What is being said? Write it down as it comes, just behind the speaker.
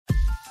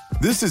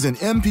This is an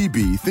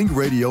MPB Think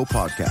Radio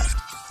podcast.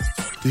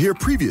 To hear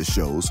previous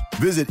shows,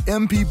 visit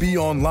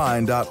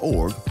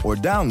mpbonline.org or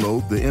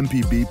download the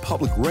MPB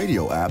Public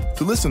Radio app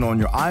to listen on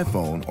your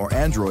iPhone or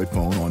Android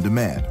phone on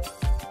demand.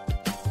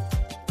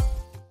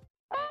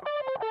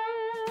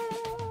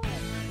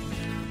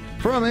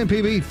 From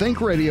MPB Think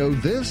Radio,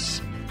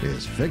 this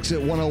is Fix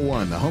It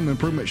 101, the home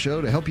improvement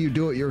show to help you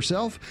do it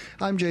yourself.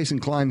 I'm Jason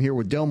Klein here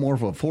with Delmore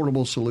of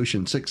Affordable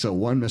Solution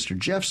 601. Mr.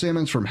 Jeff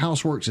Simmons from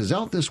Houseworks is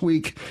out this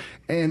week,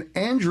 and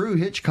Andrew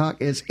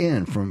Hitchcock is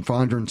in from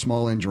Fondren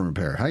Small Engine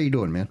Repair. How you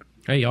doing, man?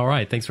 Hey, all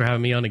right. Thanks for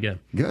having me on again.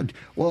 Good.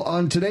 Well,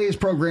 on today's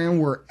program,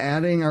 we're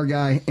adding our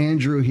guy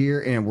Andrew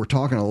here, and we're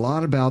talking a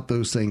lot about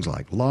those things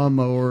like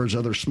lawnmowers,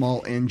 other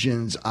small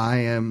engines.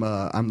 I'm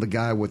the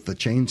guy with the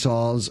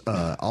chainsaws,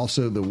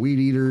 also the weed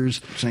eaters.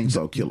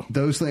 Chainsaw killer.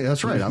 Those things.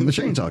 That's right. I'm the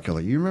chainsaw killer.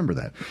 You remember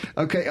that.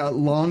 Okay.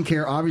 Lawn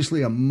care,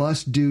 obviously a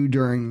must-do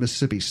during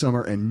Mississippi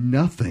summer, and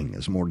nothing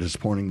is more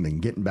disappointing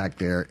than getting back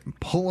there and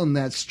pulling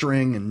that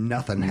string and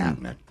nothing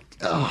happening.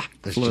 Ugh,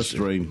 that's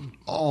frustrating.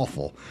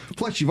 Awful.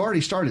 Plus, you've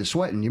already started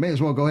sweating. You may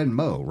as well go ahead and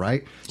mow,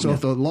 right? So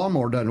if the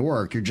lawnmower doesn't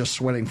work, you're just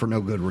sweating for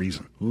no good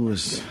reason. Ooh,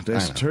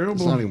 that's terrible.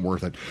 It's not even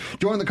worth it.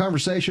 Join the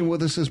conversation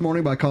with us this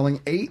morning by calling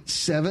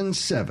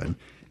 877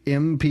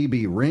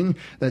 MPB ring.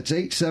 That's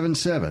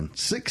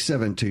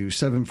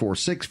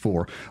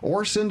 877-672-7464,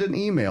 or send an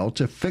email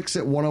to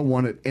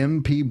fixit101 at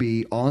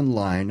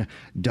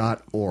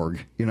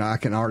mpbonline.org. You know, I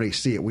can already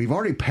see it. We've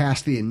already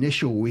passed the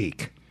initial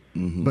week.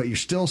 Mm-hmm. But you're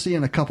still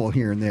seeing a couple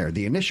here and there.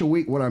 The initial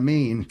week, what I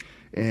mean,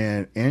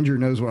 and Andrew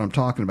knows what I'm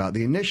talking about,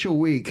 the initial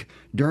week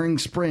during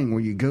spring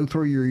when you go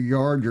through your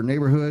yard, your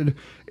neighborhood,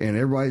 and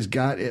everybody's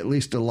got at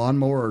least a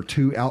lawnmower or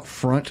two out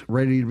front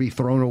ready to be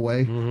thrown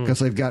away because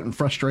they've gotten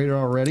frustrated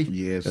already.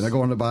 Yes. And they're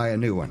going to buy a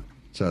new one.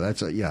 So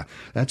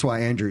that's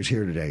why Andrew's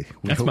here today.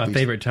 That's my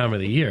favorite time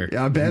of the year.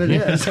 Yeah, I bet it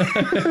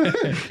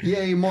is.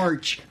 Yay,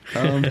 March.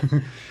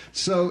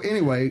 So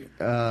anyway,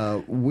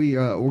 we're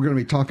going to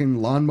be talking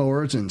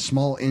lawnmowers and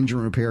small engine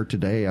repair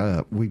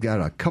today. We've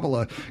got a couple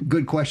of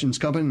good questions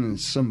coming and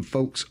some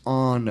folks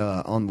on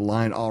the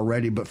line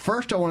already. But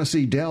first, I want to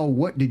see, Del,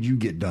 what did you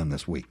get done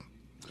this week?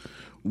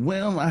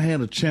 Well, I had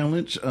a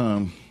challenge.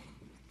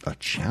 A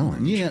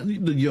challenge? Yeah,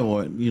 the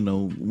yard. You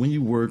know, when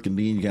you work and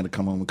then you got to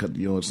come home and cut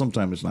the yard.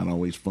 Sometimes it's not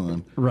always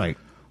fun. Right.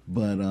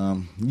 But,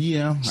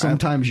 yeah.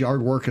 Sometimes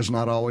yard work is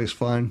not always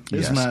fun.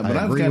 It's not, but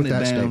I've gotten it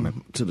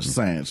down to the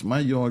science. My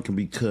yard can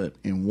be cut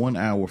in 1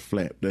 hour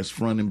flat. That's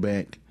front and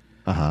back,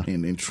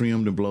 and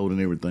trimmed and blowed and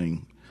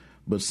everything.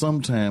 But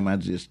sometimes I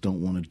just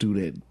don't want to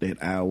do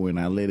that hour, and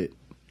I let it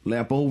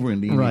lap over,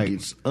 and then it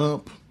gets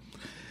up.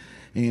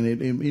 And it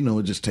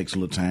just takes a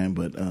little time,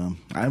 but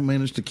I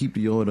managed to keep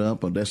the yard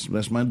up.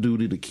 That's my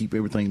duty, to keep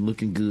everything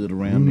looking good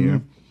around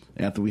there.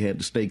 After we had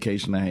the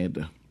staycation, I had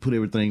to put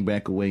everything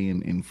back away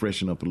and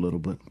freshen up a little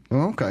bit.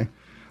 Oh, okay.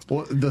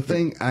 Well, the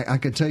thing, I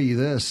could tell you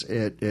this,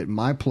 at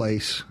my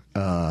place,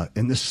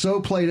 and this so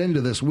played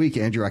into this week,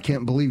 Andrew, I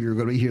can't believe you're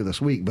going to be here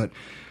this week, but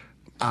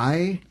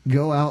I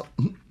go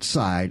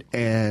outside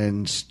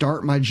and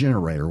start my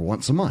generator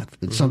once a month.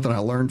 It's something I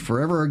learned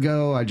forever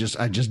ago. I just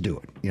do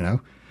it, you know.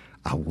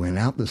 I went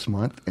out this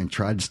month and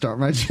tried to start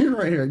my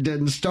generator. It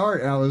didn't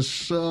start. I was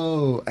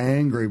so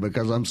angry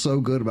because I'm so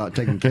good about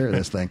taking care of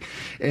this thing.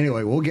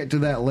 Anyway, we'll get to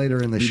that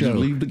later in the show. Did you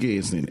leave the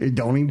gas in it?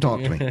 Don't even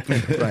talk to me.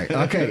 Right.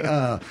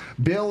 Okay.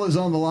 Bill is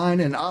on the line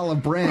in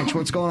Olive Branch.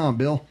 What's going on,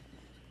 Bill?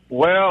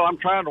 Well, I'm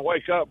trying to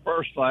wake up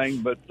first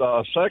thing, but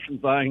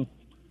second thing,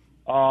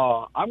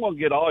 I'm going to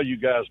get all you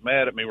guys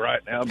mad at me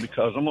right now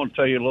because I'm going to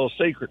tell you a little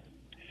secret.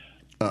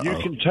 Uh-oh. You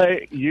can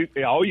take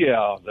oh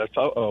yeah, that's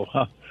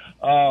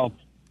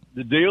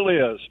the deal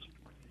is,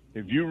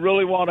 if you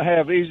really want to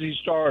have easy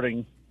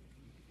starting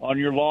on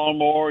your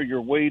lawnmower,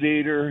 your weed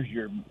eater,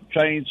 your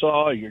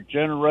chainsaw, your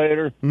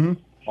generator,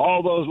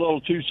 all those little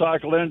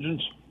 2-cycle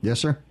engines. Yes,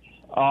 sir.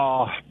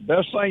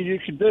 Best thing you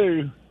can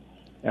do,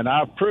 and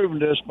I've proven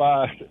this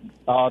by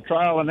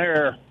trial and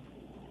error,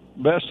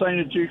 best thing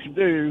that you can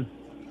do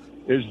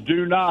is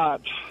do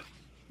not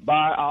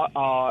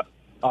buy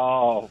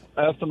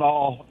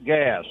ethanol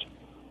gas.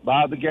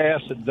 Buy the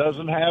gas that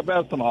doesn't have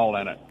ethanol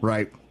in it.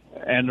 Right.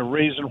 And the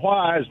reason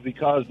why is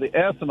because the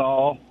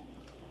ethanol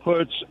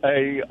puts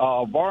a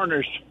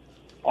varnish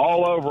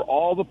all over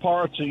all the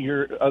parts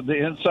of the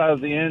inside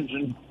of the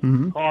engine,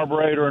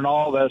 carburetor, and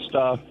all that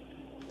stuff.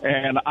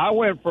 And I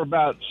went for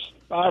about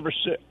 5 or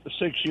 6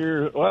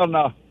 years. Well,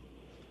 no,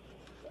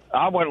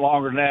 I went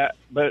longer than that.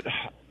 But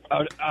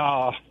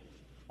I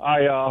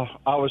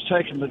was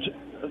taking the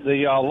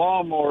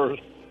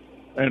lawnmowers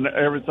and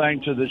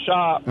everything to the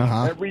shop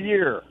every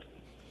year.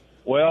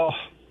 Well,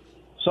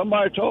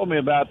 somebody told me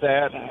about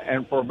that,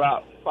 and for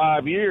about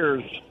 5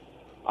 years,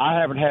 I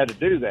haven't had to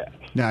do that.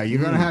 Now,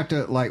 you're going to have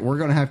to, we're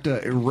going to have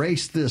to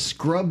erase this,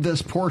 scrub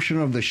this portion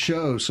of the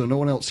show so no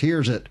one else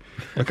hears it,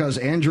 because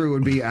Andrew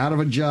would be out of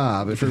a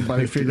job if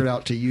everybody figured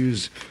out to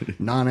use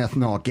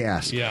non-ethanol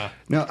gas. Yeah.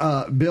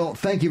 Now, Bill,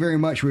 thank you very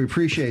much. We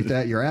appreciate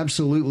that. You're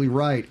absolutely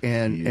right.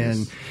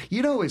 And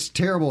you know, it's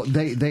terrible.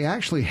 They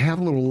actually have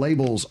little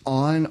labels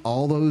on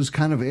all those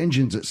kind of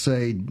engines that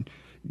say,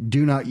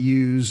 do not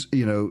use,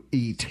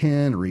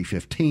 E10 or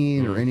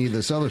E15 or any of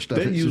this other stuff.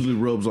 That usually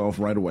rubs off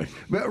right away.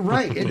 But,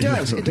 right, it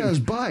does. It does.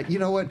 But you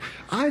know what?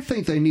 I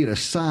think they need a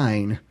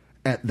sign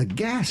at the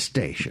gas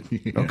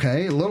station,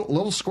 okay? A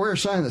little square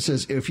sign that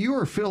says, if you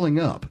are filling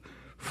up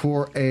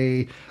for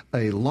a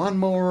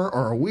lawnmower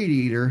or a weed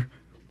eater,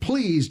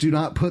 please do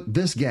not put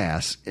this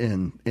gas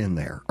in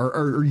there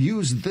or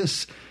use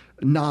this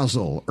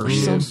nozzle or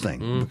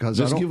something, because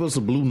just give us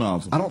a blue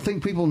nozzle. I don't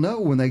think people know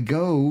when they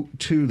go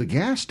to the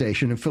gas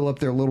station and fill up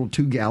their little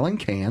 2-gallon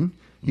can,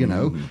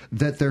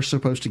 that they're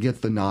supposed to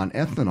get the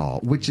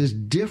non-ethanol, which is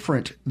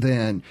different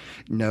than,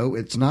 no,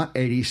 it's not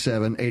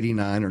 87,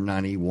 89, or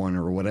 91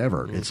 or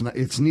whatever.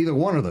 It's neither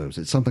one of those.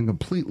 It's something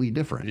completely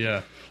different.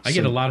 Yeah. I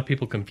get a lot of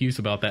people confused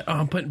about that. Oh,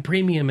 I'm putting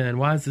premium in.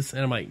 Why is this?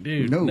 And I'm like,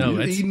 dude, no,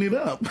 it's eating it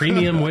up.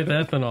 Premium with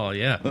ethanol.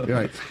 Yeah.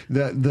 Right.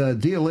 The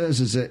deal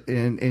is that,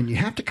 and you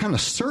have to kind of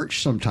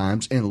search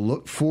sometimes and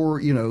look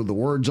for, the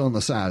words on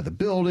the side of the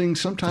building.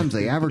 Sometimes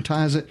they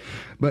advertise it,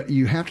 but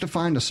you have to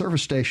find a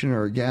service station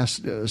or a gas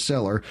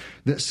seller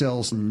that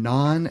sells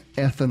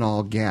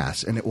non-ethanol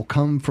gas, and it will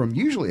come from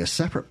usually a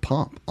separate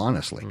pump,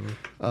 honestly.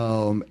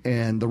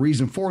 And the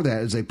reason for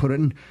that is they put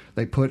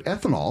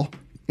ethanol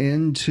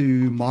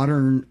into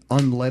modern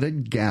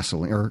unleaded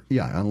gasoline,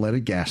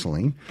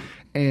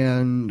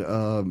 and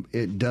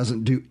it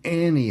doesn't do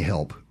any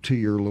help to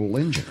your little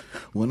engine.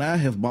 When I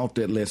have bought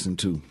that lesson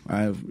too,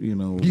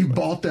 You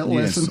bought that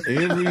lesson?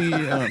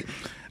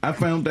 I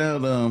found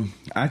out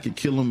I could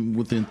kill them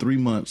within 3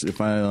 months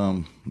if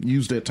I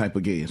use that type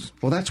of gas.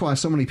 Well, that's why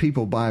so many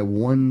people buy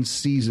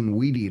one-season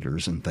weed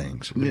eaters and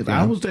things. Yeah,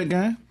 I was that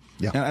guy.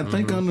 Yeah. And I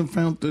think I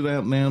found it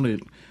out now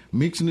that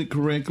mixing it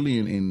correctly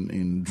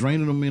and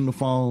draining them in the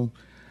fall,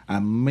 I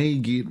may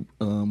get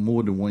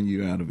more than 1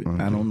 year out of it.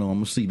 Okay. I don't know. I'm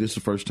going to see. This is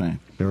the first time.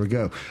 There we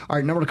go. All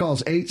right, number to call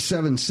is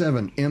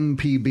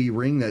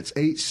 877-MPB-RING. That's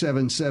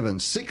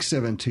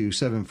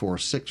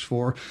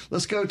 877-672-7464.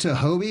 Let's go to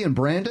Hobie and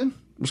Brandon.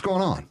 What's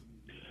going on?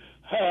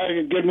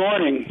 Good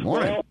morning.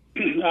 Morning. Well,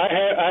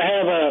 I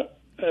have a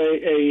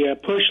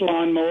push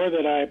lawnmower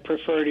that I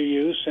prefer to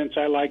use since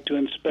I like to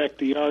inspect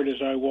the yard as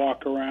I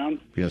walk around.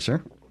 Yes,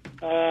 sir.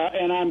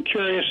 And I'm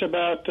curious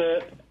about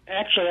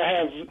actually, I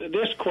have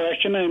this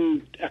question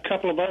and a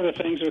couple of other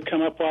things that have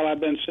come up while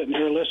I've been sitting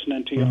here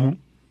listening to you.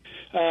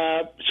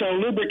 So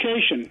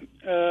lubrication.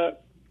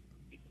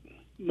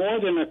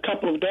 More than a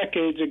couple of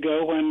decades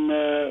ago,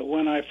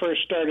 when I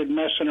first started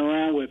messing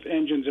around with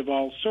engines of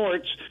all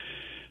sorts,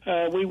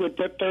 we would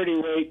put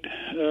 30-weight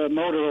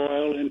motor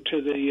oil into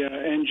the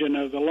engine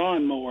of the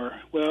lawnmower.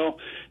 Well,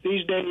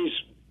 these days,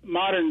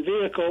 modern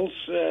vehicles,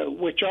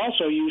 which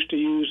also used to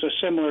use a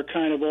similar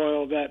kind of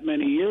oil that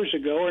many years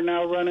ago, are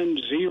now running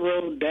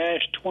 0-20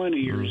 or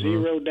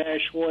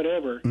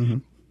 0-whatever.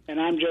 And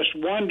I'm just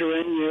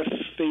wondering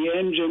if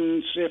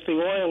the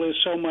oil is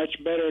so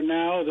much better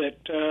now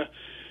that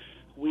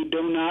we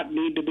do not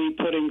need to be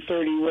putting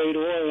 30-weight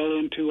oil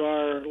into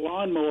our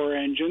lawnmower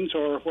engines,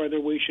 or whether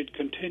we should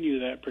continue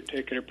that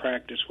particular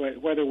practice,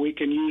 whether we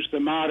can use the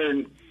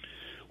modern,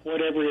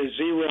 whatever is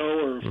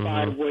 0 or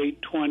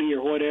 5-weight, 20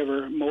 or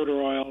whatever motor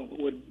oil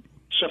would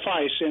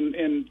suffice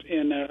in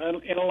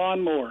a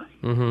lawnmower.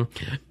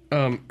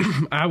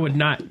 I would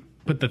not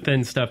put the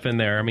thin stuff in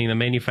there. I mean, the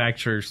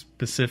manufacturers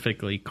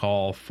specifically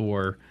call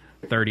for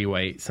 30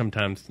 weight.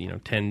 Sometimes,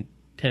 10,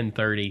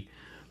 30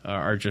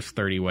 are just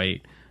 30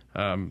 weight.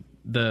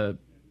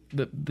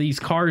 These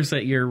cars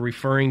that you're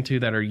referring to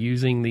that are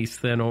using these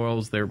thin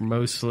oils, they're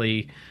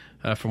mostly,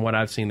 from what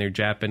I've seen, they're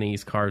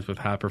Japanese cars with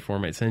high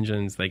performance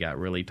engines. They got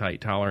really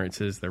tight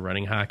tolerances. They're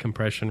running high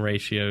compression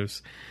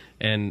ratios,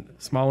 and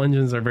small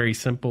engines are very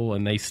simple,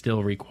 and they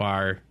still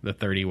require the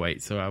 30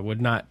 weight. So I would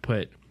not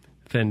put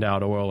thinned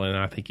out oil, and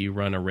I think you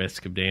run a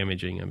risk of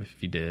damaging them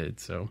if you did.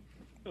 So.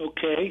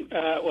 Okay.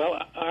 Well,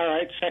 all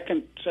right.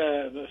 Second,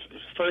 the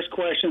first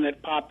question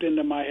that popped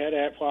into my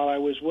head while I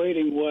was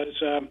waiting was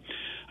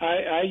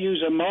I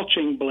use a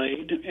mulching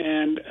blade,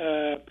 and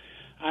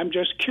I'm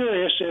just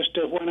curious as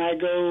to when I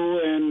go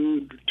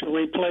and to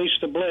replace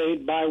the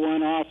blade, buy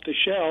one off the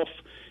shelf,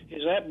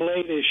 is that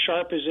blade as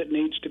sharp as it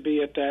needs to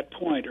be at that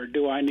point, or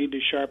do I need to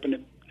sharpen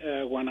it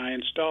when I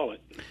install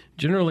it?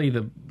 Generally,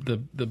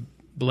 the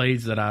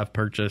blades that I've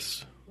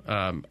purchased,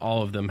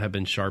 all of them have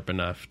been sharp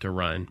enough to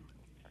run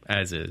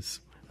as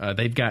is.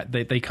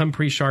 They come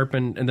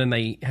pre-sharpened, and then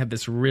they have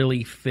this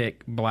really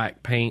thick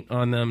black paint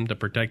on them to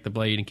protect the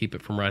blade and keep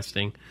it from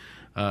rusting.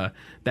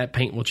 That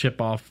paint will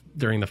chip off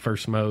during the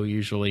first mow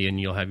usually,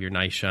 and you'll have your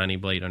nice shiny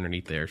blade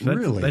underneath there. So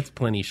that's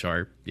plenty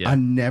sharp. Yeah. I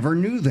never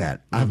knew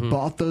that. I've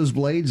bought those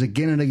blades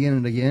again and again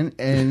and again,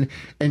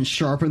 and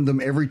sharpened them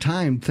every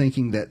time,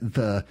 thinking that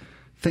the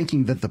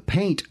thinking that the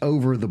paint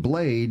over the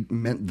blade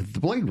meant that the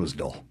blade was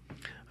dull.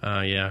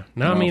 Yeah.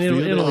 No, I mean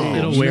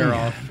it'll wear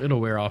off.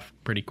 It'll wear off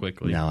pretty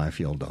quickly. Now I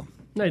feel dumb.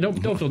 No,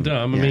 don't feel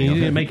dumb. I mean, you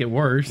didn't make it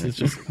worse. It's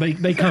just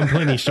they come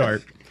plenty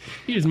sharp.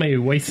 You just maybe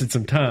wasted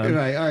some time. All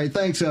right.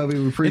 Thanks, Obi.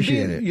 We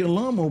appreciate it. Your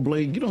lawnmower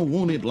blade, you don't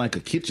want it like a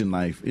kitchen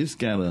knife. It's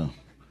got a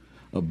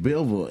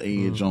bevel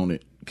edge on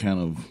it, kind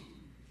of.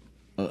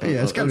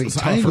 It's got to be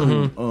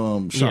tougher.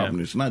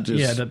 Sharpness, not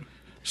just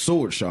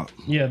sword sharp.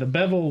 Yeah, the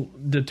bevel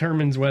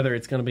determines whether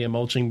it's going to be a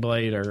mulching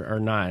blade or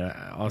not.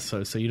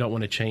 Also, so you don't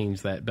want to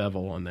change that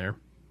bevel on there.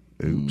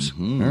 Oops.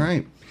 All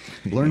right.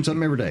 Learn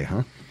something every day,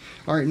 huh?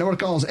 All right, number to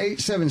call is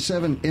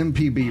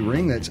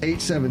 877-MPB-RING. That's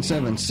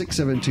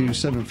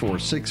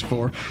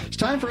 877-672-7464. It's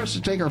time for us to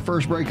take our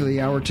first break of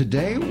the hour.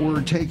 Today,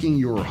 we're taking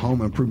your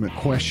home improvement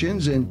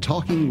questions and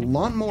talking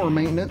lawnmower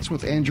maintenance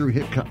with Andrew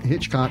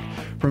Hitchcock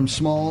from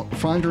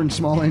Fondren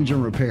Small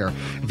Engine Repair.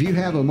 If you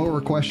have a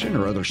mower question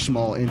or other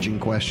small engine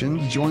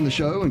questions, join the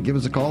show and give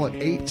us a call at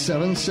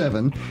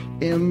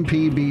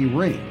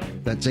 877-MPB-RING.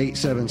 That's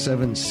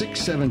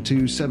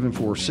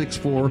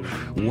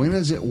 877-672-7464. When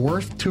is it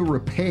worth to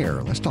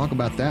repair? Let's talk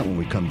about that when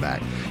we come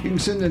back. You can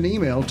send an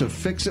email to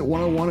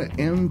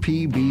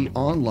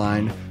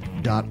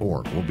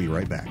fixit101@mpbonline.org. We'll be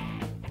right back.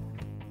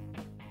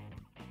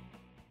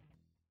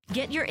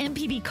 Get your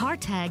MPB car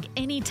tag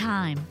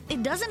anytime.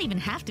 It doesn't even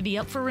have to be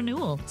up for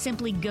renewal.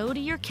 Simply go to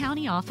your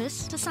county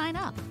office to sign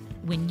up.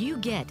 When you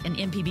get an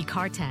MPB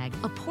car tag,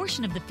 a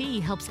portion of the fee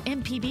helps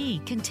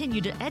MPB continue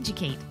to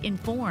educate,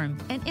 inform,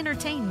 and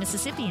entertain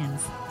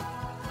Mississippians.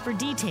 For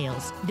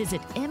details,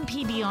 visit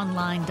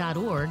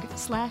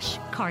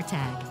mpbonline.org/car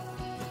tag.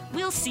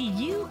 We'll see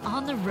you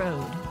on the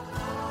road.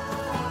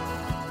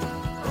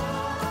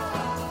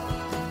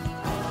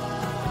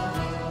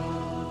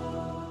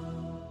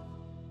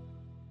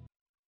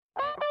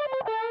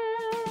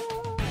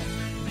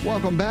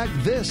 Welcome back.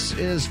 This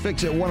is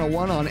Fix It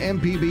 101 on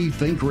MPB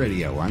Think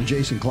Radio. I'm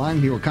Jason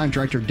Klein here with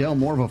contractor Del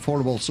Moore of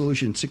Affordable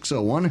Solution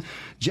 601.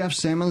 Jeff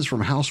Simmons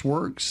from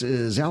Houseworks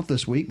is out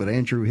this week, but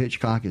Andrew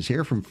Hitchcock is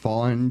here from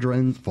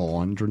Fondren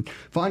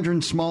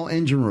Small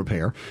Engine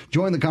Repair.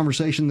 Join the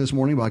conversation this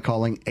morning by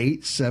calling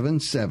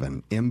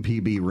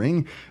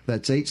 877-MPB-RING.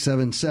 That's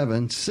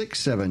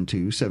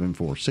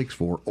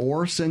 877-672-7464,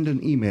 or send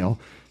an email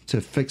to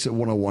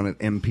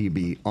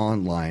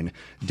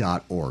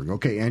fixit101@mpbonline.org.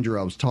 Okay, Andrew,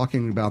 I was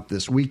talking about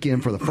this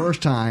weekend for the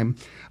first time.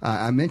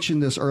 I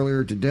mentioned this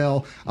earlier to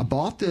Del. I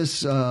bought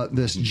this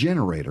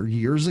generator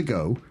years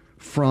ago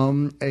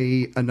from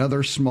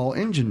another small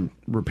engine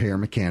repair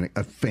mechanic.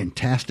 A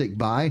fantastic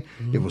buy.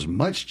 Mm-hmm. It was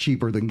much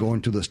cheaper than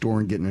going to the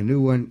store and getting a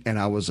new one, and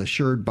I was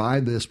assured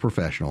by this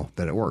professional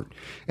that it worked.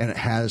 And it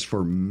has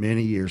for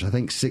many years. I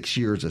think 6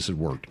 years this has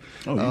worked.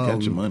 Oh, you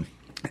got your money.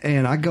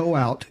 And I go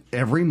out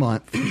every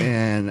month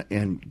and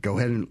go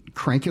ahead and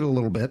crank it a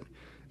little bit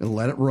and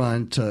let it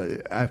run.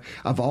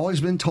 I've always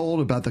been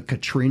told about the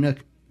Katrina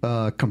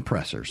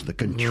compressors. The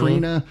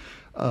Katrina,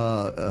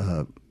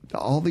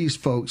 all these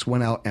folks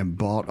went out and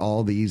bought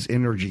all these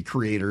energy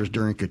creators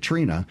during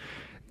Katrina,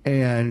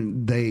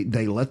 and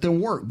they let them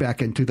work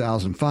back in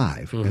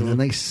 2005, and then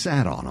they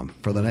sat on them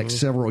for the next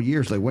several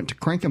years. They went to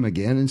crank them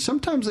again, and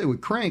sometimes they would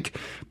crank,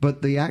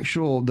 but the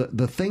actual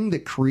the thing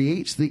that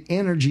creates the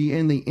energy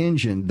in the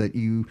engine that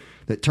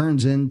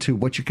turns into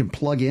what you can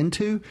plug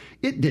into,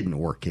 it didn't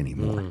work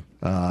anymore.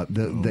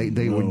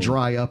 They would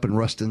dry up and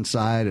rust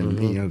inside,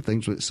 and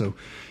things. So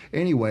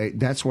anyway,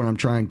 that's what I'm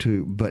trying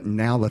to. But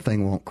now the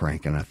thing won't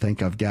crank, and I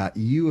think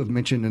you have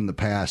mentioned in the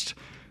past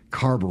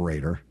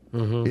carburetor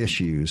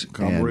issues.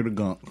 Carburetor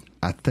gunk.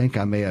 I think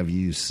I may have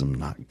used some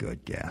not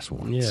good gas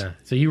once. Yeah.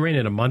 So you ran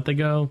it a month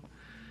ago?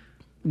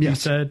 Yes. You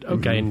said?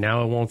 Okay,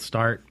 now it won't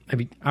start.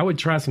 I would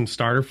try some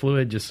starter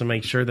fluid just to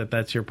make sure that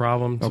that's your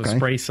problem. So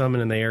spray some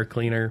in the air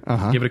cleaner.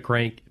 Give it a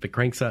crank. If it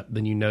cranks up,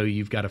 then you know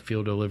you've got a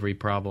fuel delivery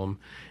problem.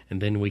 And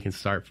then we can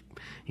start,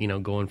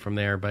 going from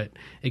there. But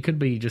it could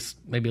be just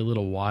maybe a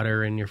little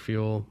water in your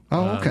fuel.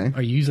 Oh, okay.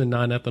 Are you using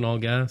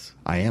non-ethanol gas?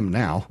 I am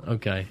now.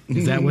 Okay.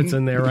 Is that what's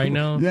in there right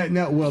now?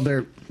 No. Well,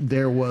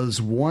 there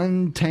was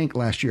one tank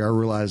last year I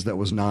realized that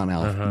was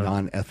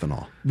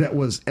non-ethanol. That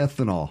was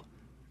ethanol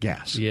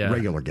gas,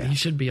 regular gas. You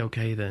should be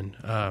okay then.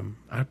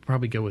 I'd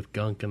probably go with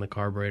gunk in the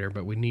carburetor,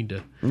 but we need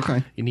to.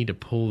 Okay. You need to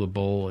pull the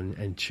bowl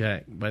and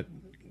check. But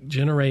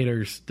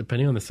generators,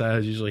 depending on the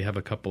size, usually have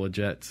a couple of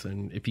jets.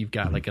 And if you've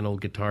got like an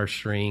old guitar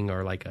string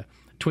or like a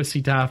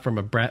twisty tie from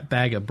a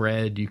bag of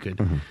bread, you could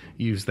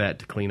use that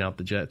to clean out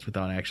the jets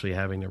without actually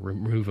having to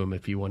remove them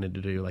if you wanted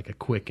to do like a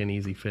quick and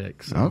easy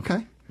fix. So.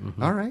 Okay.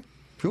 All right.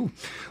 Cool.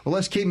 Well,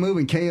 let's keep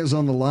moving. Kay is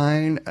on the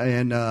line,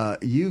 and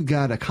you've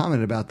got a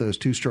comment about those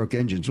two-stroke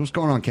engines. What's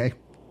going on, Kay?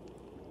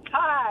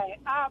 Hi.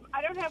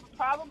 I don't have a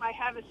problem. I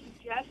have a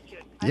suggestion.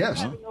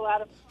 Yes. I'm having a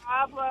lot of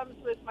problems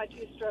with my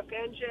two-stroke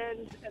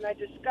engines, and I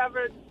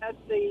discovered at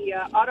the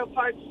auto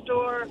parts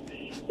store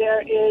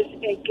there is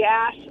a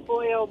gas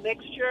oil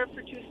mixture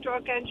for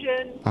two-stroke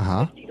engines,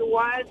 50 to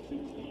 1,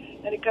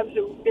 and it comes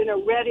in a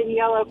red and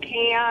yellow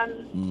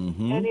can,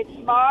 and it's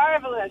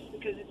marvelous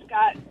because it's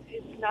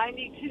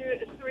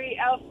 92.3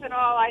 ethanol,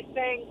 I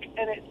think,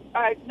 and it's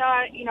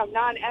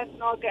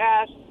non-ethanol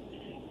gas,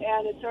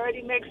 and it's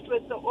already mixed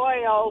with the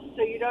oil,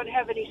 so you don't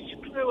have any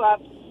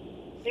screw-ups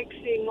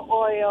mixing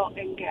oil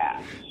and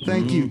gas.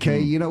 Thank you, Kay.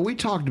 You know, we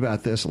talked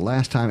about this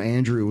last time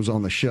Andrew was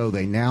on the show.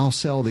 They now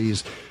sell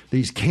these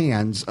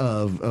cans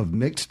of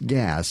mixed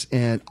gas,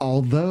 and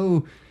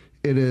although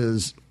it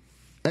is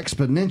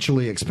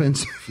exponentially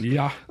expensive,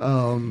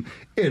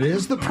 it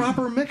is the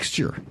proper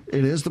mixture.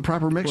 It is the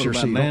proper mixture.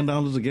 What, about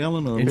 $9 a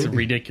gallon? Or it's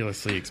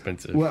ridiculously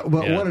expensive. Well,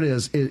 what it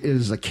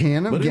is a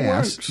can of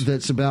gas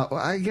that's about,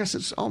 I guess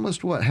it's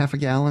almost, half a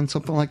gallon,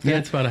 something like that? Yeah,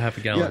 it's about a half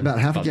a gallon. Yeah, about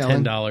half a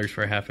gallon. $10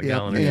 for half a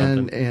gallon or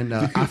something. And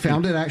I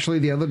found it actually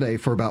the other day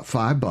for about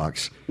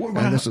 $5.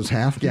 And this was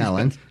half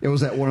gallon. It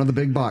was at one of the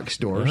big box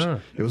stores.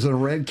 It was in a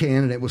red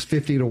can, and it was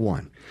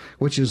 50-1,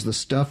 which is the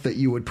stuff that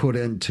you would put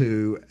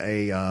into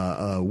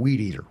a weed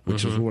eater,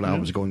 which is what I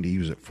was going to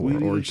use it for.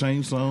 Or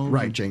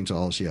chainsaws. Right,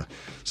 chainsaws, yeah.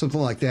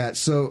 Something like that.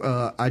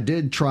 So I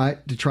did try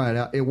it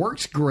out. It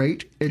works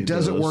great. It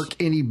doesn't work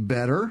any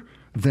better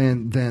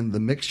than the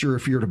mixture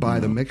if you're to buy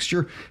the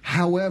mixture.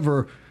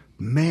 However,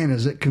 man,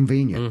 is it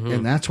convenient.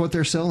 And that's what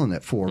they're selling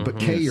it for. But,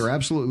 Kay, you're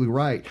absolutely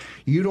right.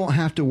 You don't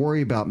have to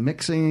worry about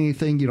mixing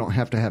anything. You don't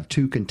have to have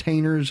 2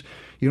 containers.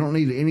 You don't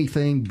need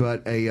anything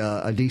but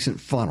a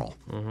decent funnel.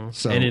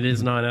 So, and it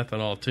is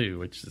non-ethanol, too,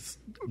 which is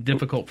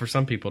difficult for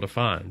some people to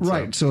find.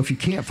 Right. So if you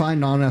can't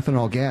find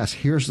non-ethanol gas,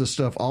 here's the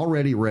stuff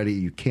already ready.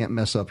 You can't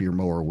mess up your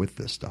mower with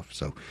this stuff.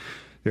 So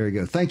there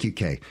you go. Thank you,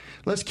 Kay.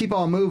 Let's keep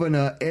on moving.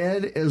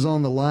 Ed is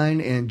on the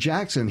line, and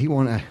Jackson, he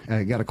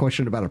got a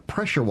question about a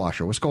pressure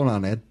washer. What's going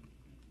on, Ed?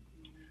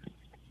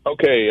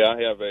 Okay, I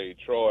have a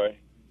Troy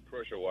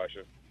pressure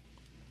washer,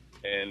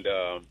 and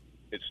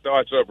it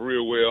starts up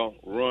real well,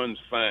 runs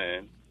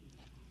fine,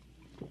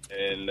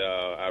 and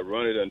I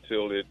run it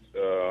until it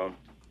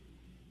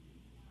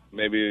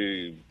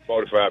maybe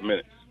 45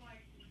 minutes,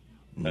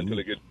 until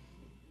it gets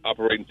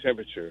operating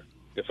temperature.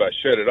 If I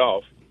shut it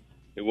off,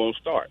 it won't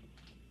start.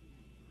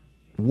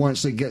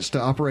 Once it gets to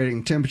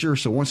operating temperature,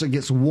 so once it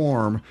gets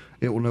warm,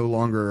 it will no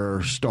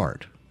longer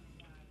start.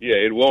 Yeah,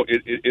 it won't.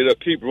 It'll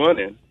keep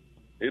running.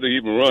 It'll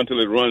even run till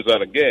it runs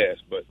out of gas,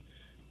 but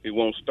it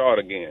won't start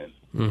again.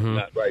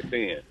 Not right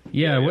then.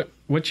 Yeah,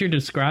 what you're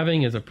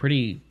describing is a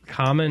pretty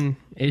common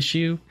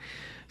issue.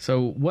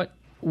 So what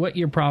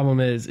your problem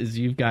is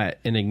you've got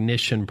an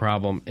ignition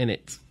problem, and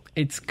it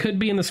could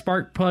be in the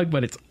spark plug,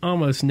 but it's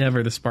almost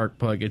never the spark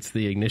plug. It's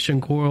the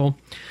ignition coil.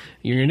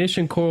 Your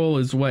ignition coil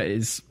is what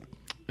is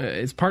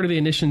it's part of the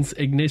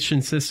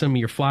ignition system.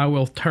 Your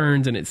flywheel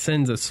turns and it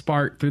sends a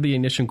spark through the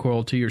ignition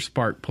coil to your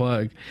spark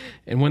plug.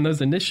 And when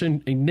those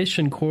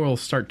ignition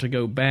coils start to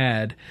go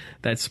bad,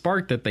 that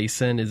spark that they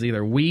send is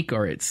either weak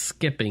or it's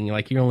skipping,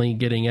 like you're only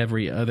getting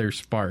every other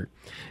spark.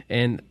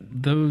 And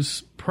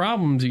those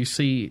problems you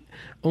see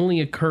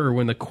only occur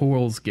when the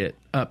coils get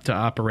up to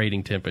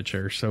operating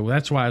temperature. So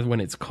that's why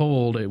when it's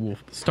cold, it will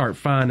start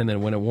fine, and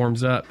then when it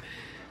warms up,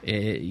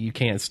 you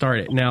can't start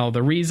it. Now,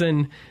 the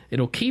reason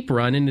it'll keep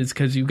running is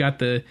because you got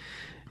the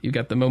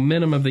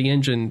momentum of the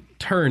engine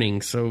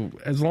turning. So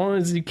as long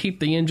as you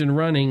keep the engine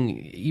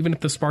running, even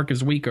if the spark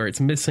is weak or it's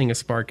missing a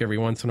spark every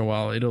once in a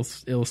while,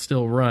 it'll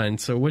still run.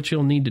 So what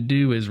you'll need to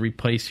do is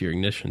replace your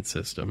ignition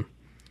system,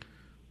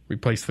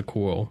 replace the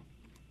coil.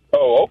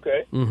 Oh,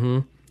 okay.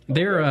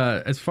 They're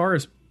as far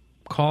as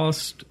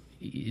cost,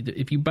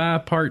 if you buy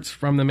parts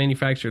from the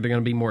manufacturer, they're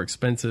going to be more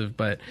expensive,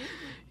 but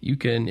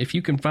if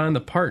you can find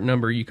the part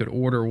number, you could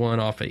order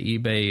one off of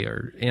eBay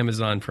or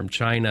Amazon from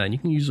China, and you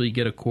can usually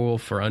get a coil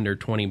for under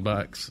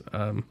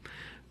 $20.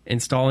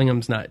 Installing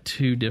them's not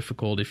too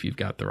difficult if you've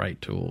got the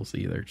right tools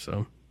either.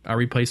 So I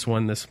replaced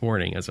one this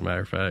morning, as a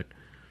matter of fact.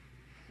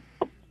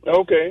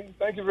 Okay,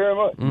 thank you very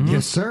much.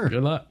 Yes, sir.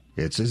 Good luck.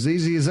 It's as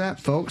easy as that,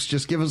 folks.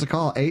 Just give us a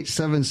call,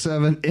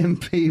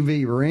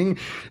 877-MPV-RING.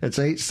 It's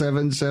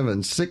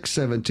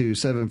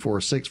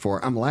 877-672-7464.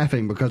 I'm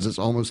laughing because it's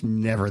almost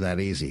never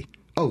that easy.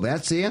 Oh,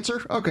 that's the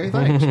answer? Okay,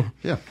 thanks.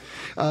 Yeah.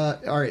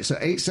 All right, so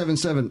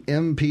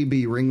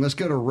 877-MPB-RING. Let's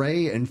go to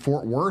Ray in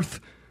Fort Worth.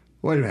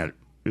 Wait a minute.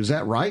 Is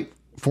that right?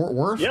 Fort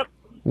Worth? Yep.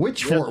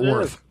 Which Fort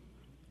Worth?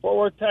 Fort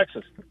Worth,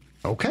 Texas.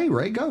 Okay,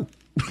 Ray, go.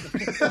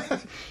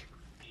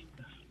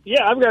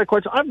 Yeah, I've got a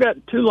question. I've got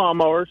 2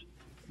 lawnmowers.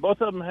 Both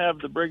of them have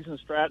the Briggs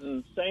 &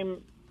 Stratton,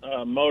 same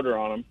motor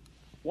on them.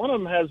 One of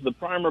them has the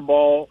primer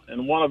ball,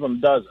 and one of them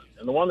doesn't.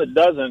 And the one that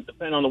doesn't,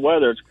 depending on the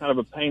weather, it's kind of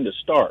a pain to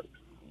start.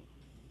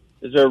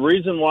 Is there a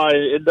reason why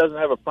it doesn't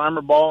have a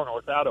primer ball, and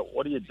without it,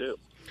 what do you do?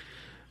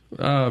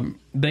 The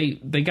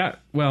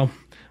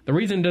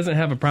reason it doesn't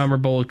have a primer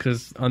ball is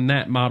because on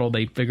that model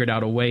they figured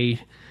out a way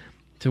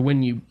to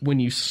when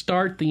you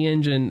start the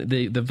engine,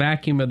 the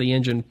vacuum of the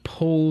engine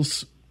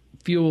pulls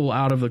fuel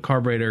out of the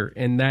carburetor,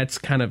 and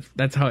that's how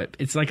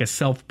it's like a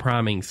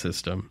self-priming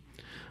system.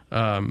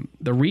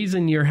 The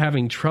reason you're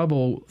having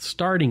trouble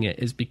starting it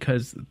is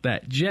because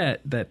that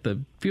jet that the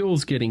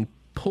fuel's getting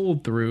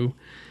pulled through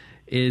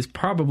is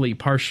probably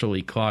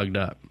partially clogged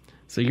up.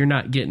 So you're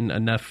not getting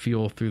enough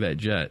fuel through that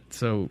jet.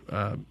 So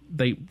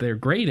they're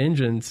great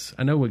engines.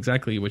 I know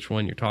exactly which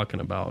one you're talking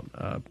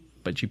about,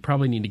 but you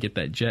probably need to get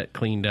that jet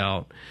cleaned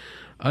out.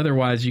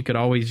 Otherwise, you could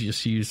always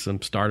just use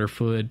some starter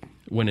fluid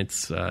when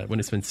it's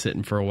been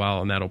sitting for a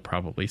while, and that'll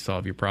probably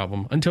solve your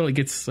problem until it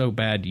gets so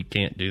bad you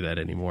can't do that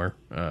anymore.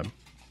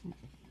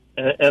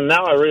 And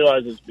now I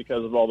realize it's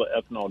because of all the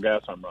ethanol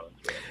gas I'm running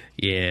through.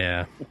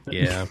 Yeah.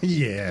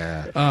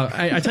 Yeah.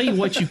 I tell you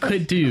what you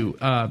could do,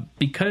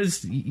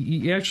 because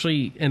you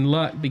actually, in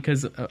luck,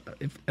 because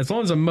as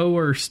long as a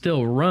mower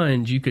still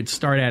runs, you could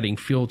start adding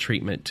fuel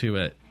treatment to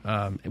it,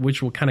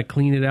 which will kind of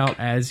clean it out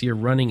as you're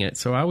running it.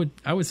 So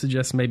I would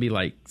suggest maybe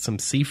like some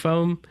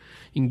Seafoam.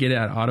 You can get it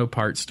at an auto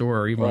parts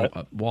store or even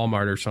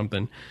Walmart or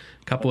something.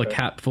 A couple of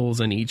capfuls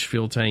in each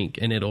fuel tank,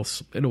 and it'll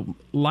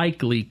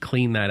likely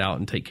clean that out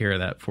and take care of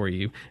that for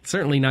you. It's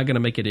certainly not going to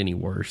make it any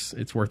worse.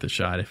 It's worth a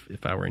shot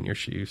if I were in your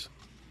shoes.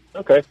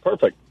 Okay,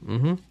 perfect.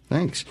 Mm-hmm.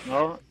 Thanks.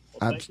 All right.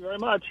 Well, thank you very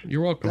much.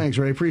 You're welcome. Thanks,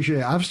 Ray. Appreciate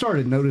it. I've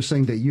started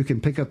noticing that you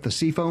can pick up the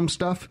Seafoam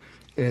stuff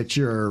at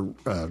your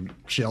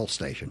Shell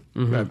station.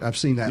 Mm-hmm. I've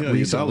seen that Yeah, recently.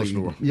 your dollar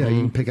store. Yeah,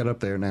 you can pick it up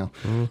there now.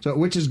 So,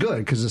 which is good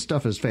because the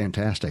stuff is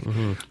fantastic.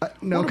 What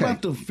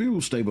about the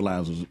fuel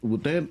stabilizers?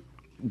 Would that?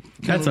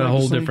 That's a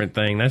whole different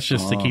thing. That's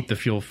just to keep the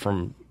fuel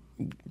from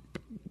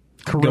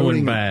Corroding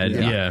going bad.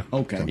 it. Yeah.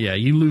 Okay. Yeah,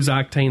 you lose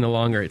octane the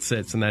longer it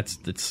sits, and that's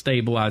to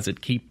stabilize it,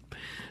 keep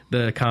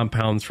the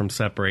compounds from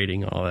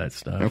separating, all that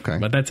stuff. Okay.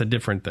 But that's a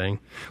different thing.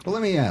 Well,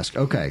 let me ask.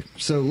 Okay,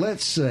 so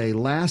let's say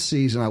last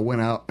season I went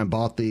out and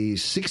bought the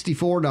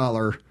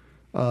 $64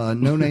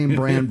 no-name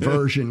brand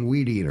version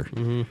weed eater.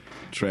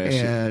 Trash.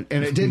 And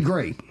it did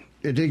great.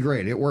 It did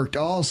great. It worked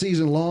all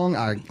season long.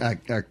 I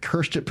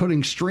cursed it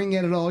putting string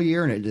in it all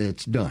year, and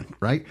it's done,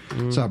 right?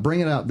 So I bring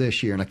it out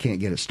this year, and I can't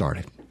get it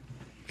started.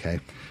 Okay.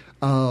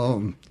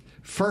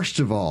 First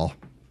of all,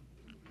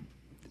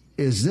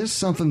 is this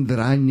something that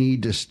I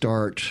need to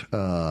start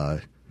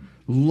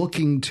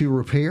looking to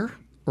repair,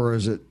 or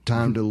is it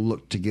time to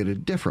look to get a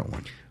different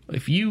one?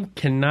 If you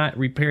cannot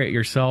repair it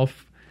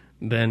yourself,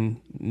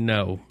 then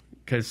no.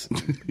 Because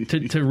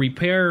to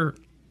repair...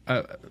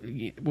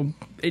 well,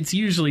 it's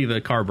usually the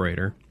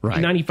carburetor.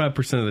 Right.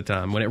 95% of the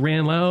time. When it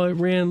ran low,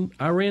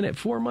 I ran it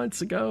 4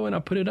 months ago, and I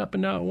put it up,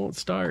 and now it won't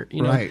start.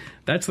 You know, right.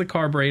 That's the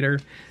carburetor.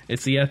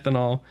 It's the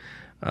ethanol.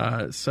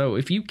 So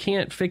if you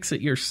can't fix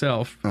it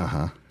yourself,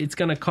 it's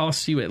going to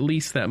cost you at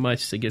least that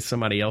much to get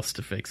somebody else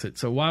to fix it.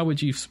 So why would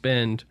you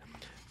spend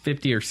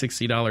 $50 or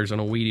 $60 on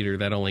a weed eater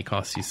that only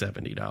costs you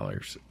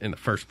 $70 in the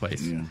first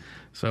place? Yeah.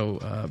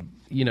 So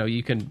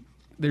you can.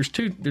 There's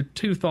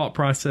two thought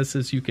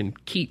processes. You can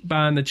keep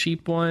buying the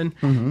cheap one,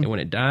 and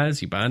when it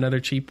dies, you buy another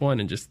cheap one,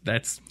 and just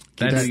that's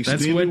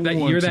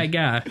you're that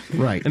guy,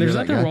 right? And there's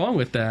nothing wrong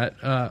with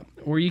that.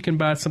 Or you can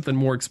buy something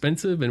more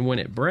expensive, and when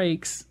it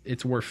breaks,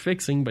 it's worth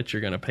fixing, but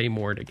you're going to pay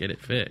more to get it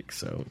fixed.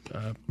 So,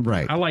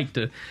 right. I like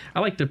to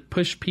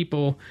push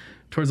people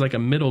towards like a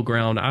middle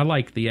ground. I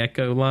like the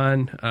Echo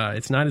line.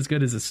 It's not as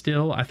good as a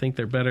Stihl. I think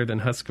they're better than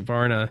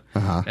Husqvarna,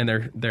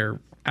 and they're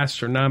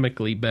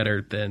astronomically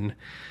better than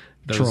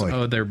those Troy.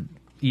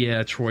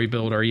 Troy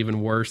build, or even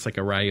worse, like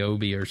a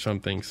Ryobi or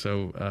something.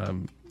 So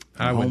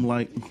I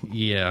like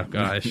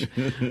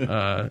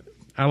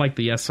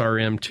the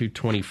SRM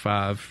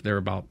 225. They're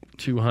about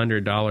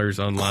 $200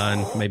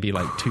 online, maybe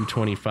like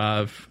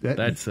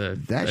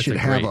 $225. That should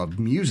have a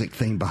music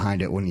thing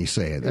behind it when you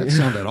say it. That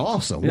sounded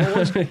awesome. What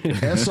was it?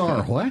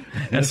 SR what?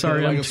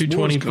 SRM like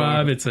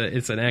 225.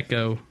 It's an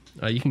Echo.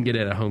 You can get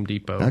it at Home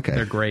Depot. Okay.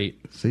 They're great.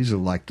 So these are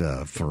like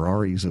the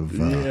Ferraris of...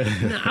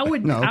 I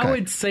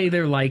would say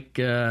they're like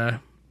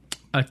a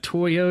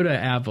Toyota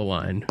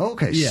Avalon.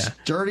 Okay. Yeah.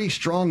 Sturdy,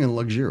 strong, and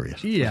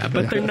luxurious. Yeah,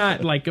 but they're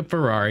not like a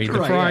Ferrari. The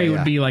Ferrari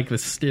would be like the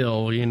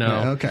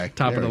Stihl,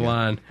 top of the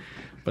line.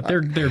 But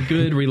they're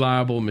good,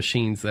 reliable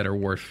machines that are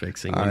worth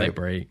fixing when they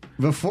break.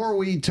 Before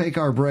we take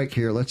our break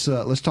here, let's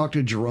talk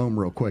to Jerome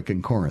real quick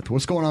in Corinth.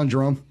 What's going on,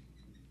 Jerome?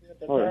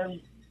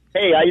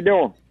 Hey, how you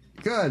doing?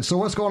 Good. So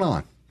what's going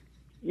on?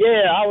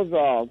 Yeah, I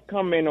was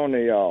coming on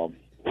the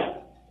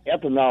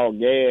ethanol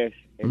gas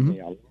and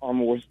the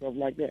lawnmower stuff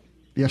like that.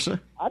 Yes, sir.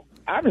 I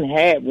haven't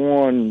had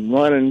one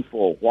running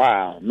for a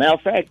while. Matter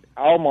of fact,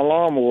 all my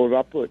lawnmowers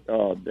I put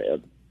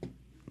the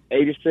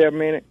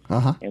 87 in it,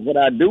 and what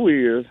I do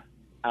is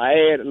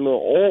I add a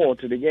little oil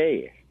to the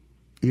gas.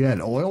 You add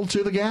oil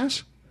to the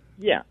gas?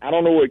 Yeah, I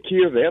don't know what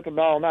kills the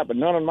ethanol or not, but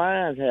none of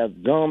mine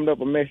have gummed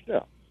up or messed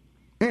up.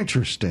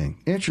 Interesting.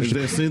 Is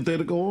that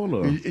synthetic oil?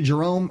 Or?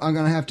 Jerome, I'm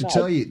going to have to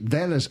tell you,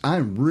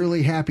 I'm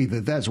really happy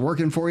that that's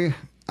working for you.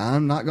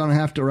 I'm not going to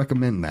have to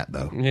recommend that,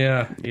 though.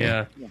 Yeah.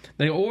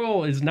 The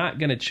oil is not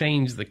going to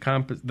change the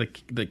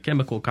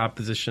chemical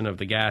composition of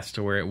the gas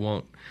to where it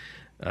won't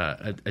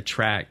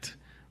attract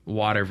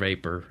water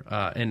vapor.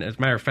 And as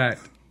a matter of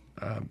fact,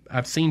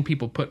 I've seen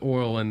people put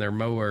oil in their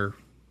mower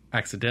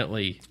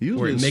accidentally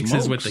where it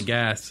mixes with the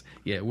gas.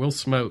 Yeah, it will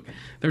smoke.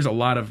 There's a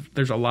lot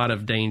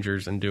of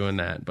dangers in doing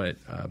that. But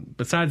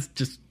besides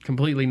just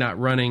completely not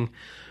running,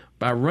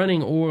 by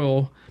running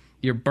oil,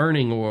 you're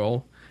burning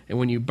oil. And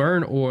when you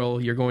burn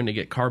oil, you're going to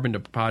get carbon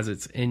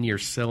deposits in your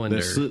cylinder.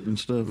 That soot and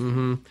stuff.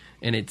 Mm-hmm.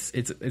 And it's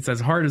as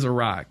hard as a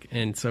rock.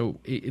 And so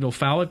it'll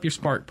foul up your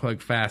spark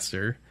plug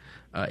faster.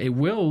 It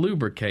will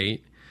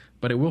lubricate,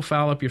 but it will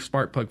foul up your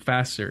spark plug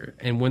faster.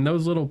 And when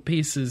those little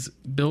pieces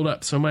build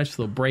up so much,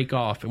 they'll break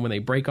off. And when they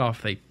break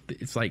off,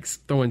 it's like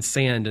throwing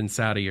sand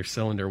inside of your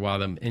cylinder while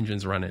the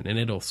engine's running. And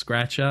it'll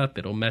scratch up.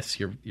 It'll mess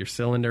your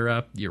cylinder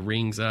up, your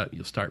rings up.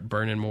 You'll start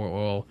burning more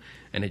oil,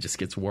 and it just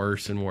gets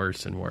worse and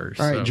worse and worse.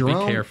 All right, so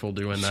Jerome, be careful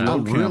doing that.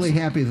 I'm really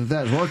happy that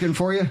that's working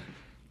for you.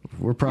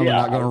 We're probably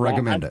not going to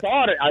recommend it.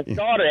 I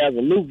started as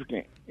a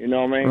lubricant. You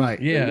know what I mean? Right.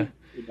 Yeah.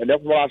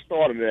 That's what I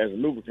started as, a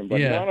lubricant.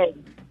 But none of,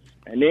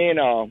 and then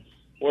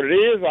what it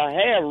is, I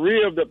have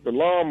ribbed up the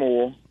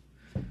lawnmower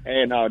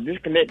and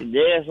disconnected the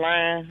gas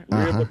line,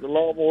 ribbed up the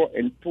lawnmower,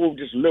 and pulled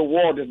just a little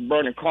water, just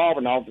burning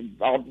carbon off the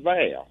valve.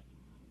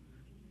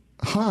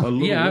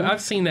 Yeah,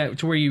 I've seen that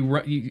to where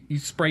you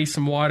spray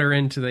some water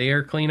into the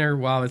air cleaner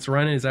while it's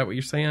running. Is that what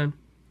you're saying?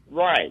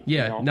 Right.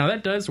 Yeah. You know? Now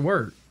that does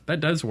work.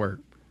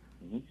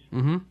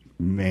 Mm-hmm.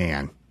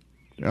 Man.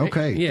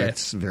 Okay. Yeah.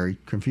 That's very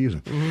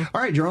confusing.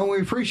 All right, Jerome, we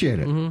appreciate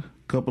it.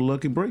 Couple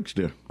lucky breaks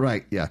there.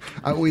 Right, yeah.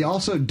 We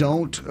also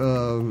don't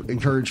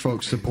encourage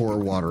folks to pour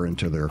water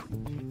into their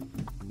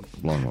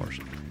lawnmowers.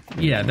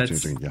 Yeah,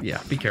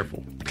 be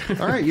careful.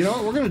 All right, you know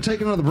what? We're going to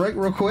take another break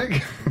real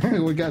quick.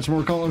 We got some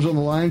more callers on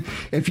the line.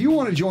 If you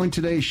want to join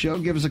today's show,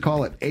 give us a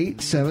call at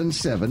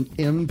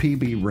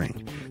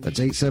 877-MPB-RING. That's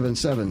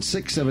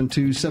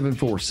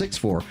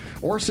 877-672-7464.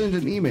 Or send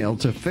an email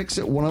to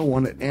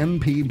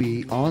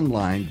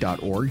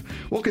fixit101@mpbonline.org.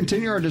 We'll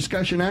continue our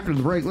discussion after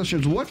the break.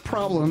 Listeners, what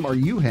problem are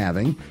you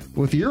having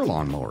with your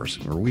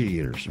lawnmowers or weed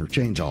eaters or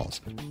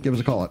chainsaws? Give us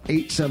a call at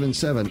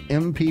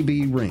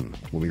 877-MPB-RING.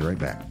 We'll be right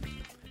back.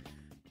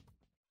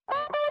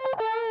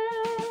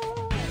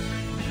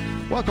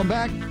 Welcome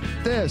back.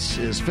 This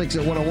is Fix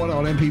It 101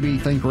 on MPB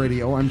Think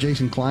Radio. I'm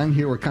Jason Klein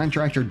here with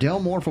contractor Del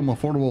Moore from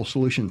Affordable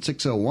Solution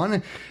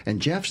 601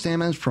 and Jeff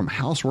Sammons from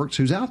Houseworks,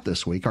 who's out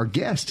this week. Our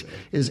guest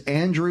is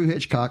Andrew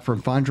Hitchcock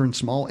from Fondren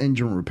Small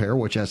Engine Repair,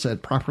 which I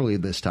said properly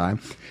this time.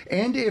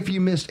 And if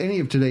you missed any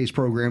of today's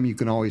program, you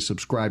can always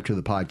subscribe to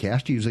the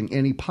podcast using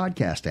any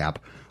podcast app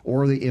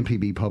or the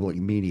MPB Public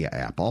Media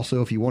app.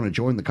 Also, if you want to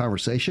join the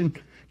conversation,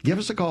 give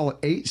us a call at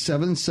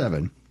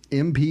 877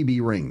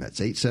 MPB Ring.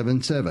 That's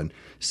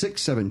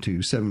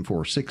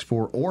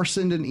 877-672-7464, or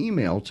send an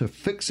email to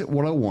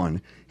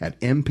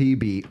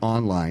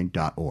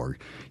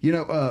fixit101@mpbonline.org. You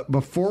know,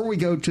 before we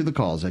go to the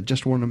calls, I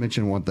just want to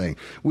mention one thing.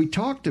 We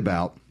talked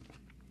about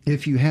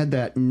if you had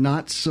that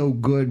not so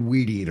good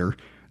weed eater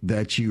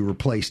that you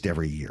replaced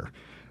every year.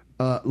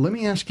 Let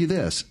me ask you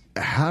this.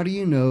 How do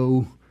you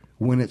know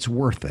when it's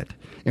worth it?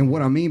 And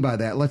what I mean by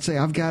that, let's say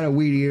I've got a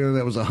weed eater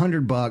that was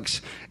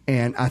 $100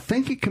 and I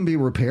think it can be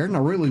repaired and I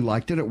really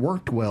liked it. It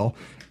worked well.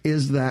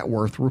 Is that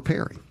worth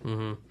repairing?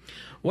 Mm-hmm.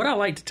 What I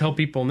like to tell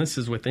people, and this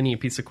is with any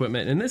piece of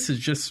equipment, and this is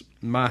just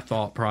my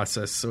thought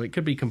process, so it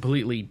could be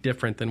completely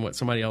different than what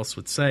somebody else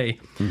would say,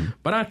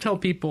 but I tell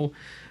people,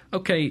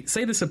 okay,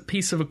 say this a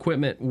piece of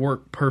equipment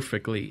worked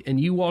perfectly and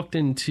you walked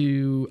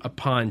into a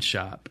pawn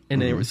shop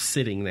and it was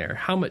sitting there.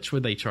 How much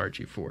would they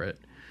charge you for it?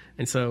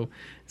 And so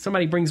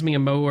somebody brings me a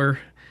mower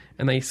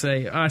and I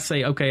say,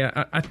 okay,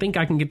 I think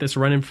I can get this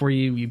running for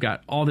you. You've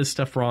got all this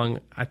stuff wrong.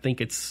 I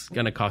think it's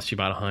going to cost you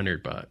about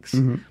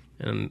 $100.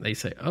 And they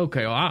say,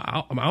 okay,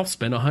 well, I'll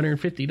spend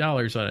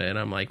 $150 on it. And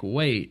I'm like,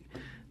 wait,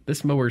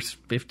 this mower's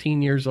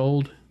 15 years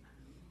old.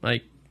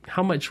 Like,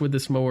 how much would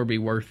this mower be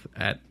worth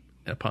at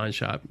a pawn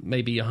shop?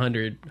 Maybe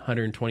 $100,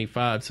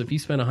 $125. So if you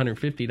spend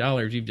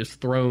 $150, you've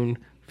just thrown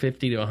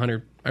 $25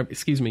 to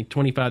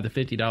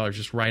 $50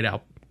 just right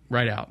out.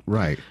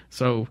 Right.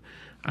 So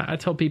I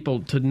tell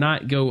people to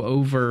not go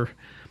over.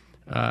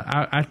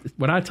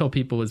 What I tell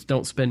people is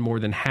don't spend more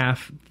than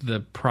half the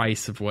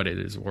price of what it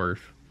is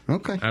worth.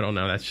 Okay. I don't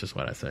know. That's just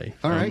what I say.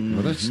 All right.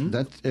 Well, that's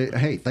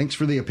hey, thanks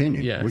for the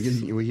opinion. Yes. We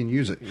can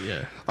use it.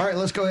 Yeah. All right.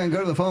 Let's go ahead and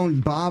go to the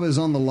phone. Bob is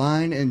on the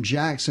line, and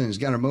Jackson's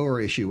got a mower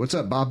issue. What's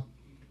up, Bob?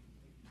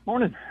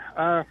 Morning.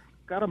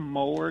 Got a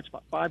mower. It's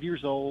about 5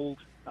 years old.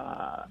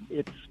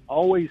 It's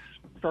always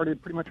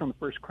started pretty much on the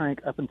first crank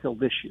up until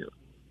this year.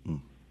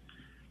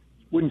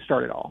 Wouldn't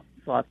start at all.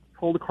 So I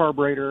pulled the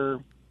carburetor,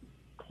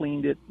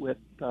 cleaned it with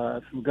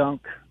some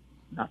gunk.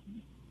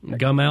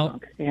 Gum out?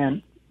 Gunk,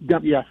 and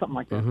gum, yeah, something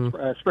like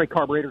that. Spray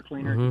carburetor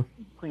cleaner.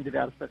 Cleaned it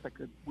out as best I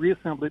could.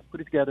 Reassembled it,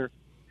 put it together.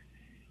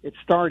 It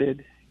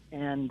started,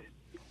 and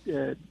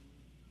to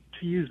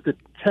use the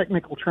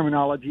technical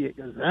terminology, it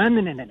goes,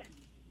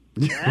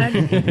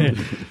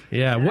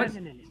 yeah.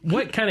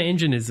 What kind of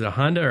engine is it, a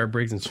Honda or a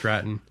Briggs &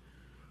 Stratton?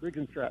 Briggs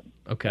 & Stratton.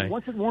 Okay. And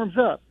once it warms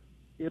up,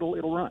 it'll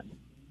run.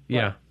 But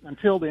yeah.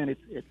 Until then,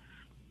 it's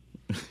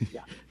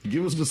yeah.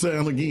 Give us the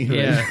sound again.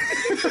 Yeah.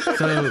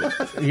 So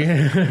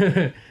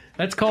yeah,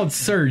 that's called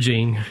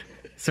surging.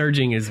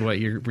 Surging is what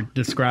you're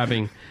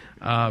describing.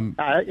 Isn't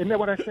that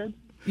what I said?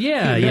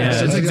 Yeah,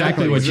 that's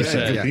exactly what you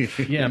said.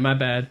 Yeah, my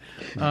bad.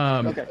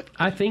 Okay.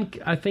 I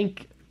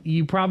think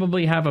you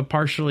probably have a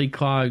partially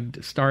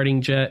clogged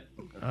starting jet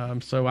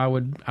So I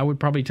would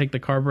probably take the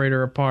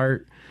carburetor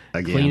apart,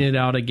 clean it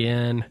out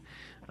again.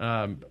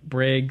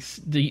 Briggs,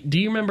 do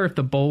you remember if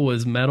the bowl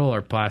was metal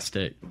or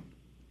plastic?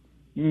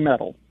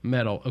 Metal.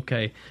 Metal.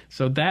 Okay.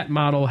 So that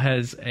model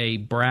has a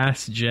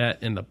brass jet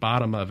in the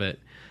bottom of it.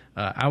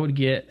 I would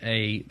get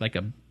an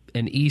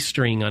E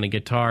string on a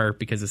guitar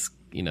because it's,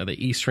 the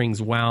E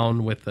string's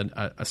wound with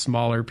a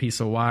smaller piece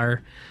of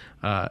wire,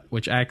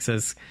 which acts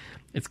as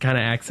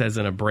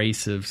an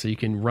abrasive. So you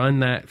can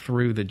run that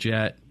through the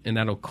jet and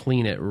that'll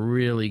clean it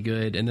really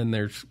good. And then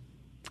there's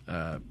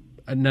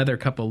another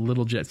couple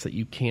little jets that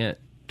you can't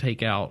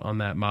take out on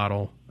that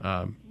model.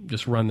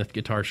 Just run the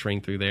guitar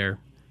string through there,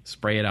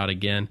 spray it out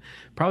again.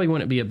 Probably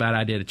wouldn't be a bad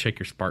idea to check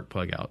your spark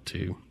plug out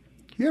too.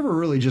 You ever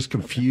really just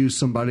confuse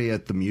somebody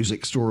at the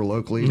music store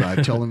locally by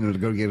telling them to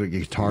go get a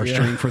guitar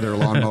string for their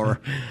lawnmower?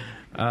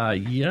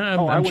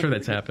 I'm sure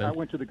that's happened. I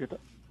went to the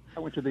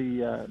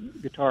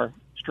guitar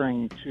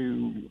string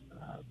to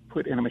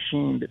put in a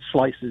machine that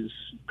slices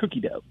cookie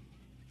dough.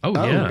 Oh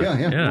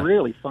yeah.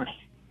 Really funny.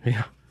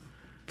 Yeah.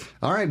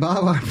 All right,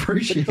 Bob, I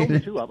appreciate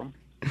it. 2 of them.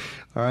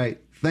 All right.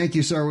 Thank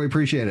you, sir. We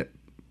appreciate it.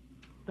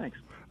 Thanks.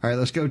 All right,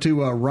 let's go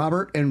to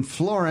Robert in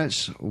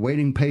Florence,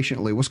 waiting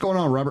patiently. What's going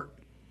on, Robert?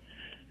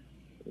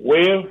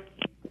 Well,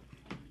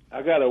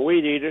 I got a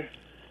weed eater.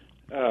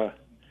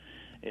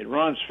 It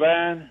runs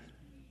fine.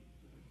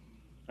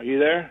 Are you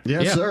there?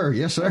 Yes, sir.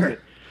 Yes, sir.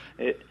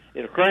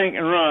 It'll crank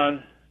and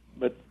run,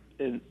 but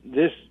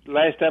this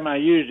last time I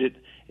used it,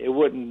 it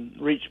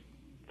wouldn't reach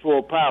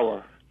full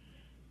power.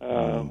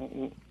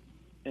 And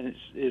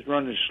it's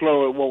running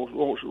slow. It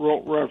won't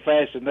run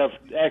fast enough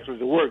actually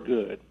to work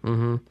good.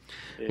 Mm-hmm.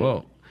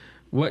 Well,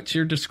 what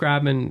you're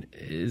describing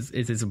is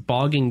it's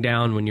bogging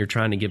down when you're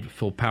trying to give it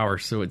full power.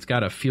 So it's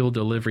got a fuel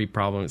delivery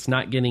problem. It's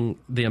not getting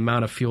the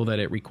amount of fuel that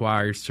it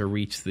requires to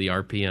reach the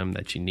RPM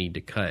that you need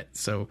to cut.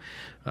 So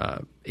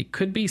it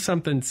could be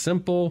something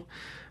simple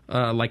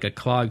like a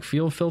clogged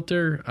fuel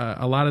filter.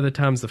 A lot of the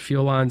times the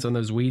fuel lines on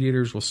those weed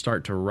eaters will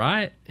start to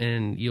rot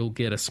and you'll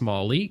get a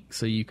small leak.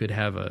 So you could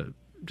have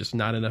just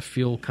not enough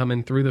fuel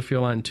coming through the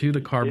fuel line to the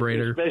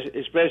carburetor.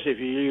 Especially if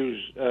you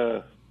use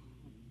the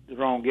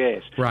wrong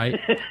gas. Right.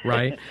 Is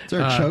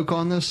there a choke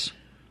on this?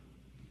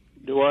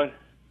 Do what?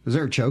 Is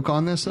there a choke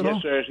on this at all?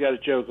 Yes, sir. It's got a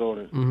choke on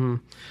it. Mm-hmm.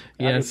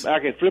 Yes. I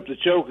can flip the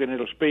choke and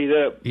it'll speed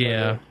up.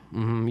 Yeah.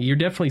 You're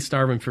definitely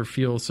starving for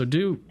fuel. So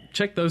do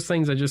check those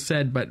things I just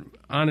said. But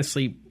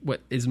honestly, what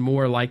is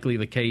more likely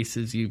the case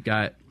is you've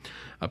got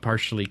a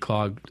partially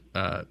clogged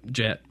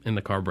jet in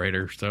the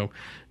carburetor. So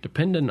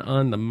depending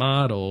on the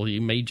model,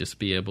 you may just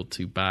be able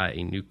to buy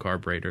a new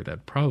carburetor.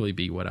 That'd probably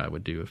be what I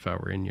would do if I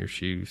were in your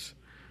shoes.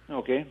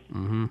 Okay.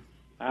 Mm-hmm.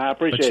 I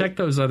appreciate it. But check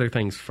those other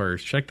things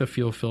first. Check the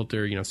fuel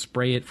filter.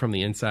 Spray it from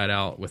the inside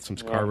out with some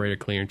carburetor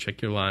cleaner.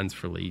 Check your lines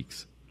for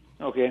leaks.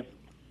 Okay.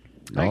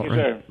 Thank you,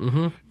 sir.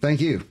 Mm-hmm.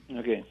 Thank you.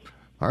 Okay.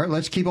 All right,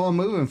 let's keep on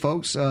moving,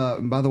 folks.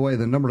 By the way,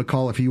 the number to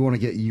call if you want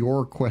to get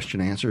your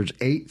question answered is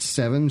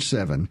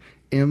 877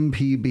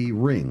 MPB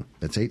ring.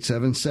 That's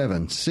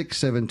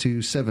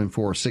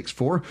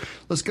 877-672-7464.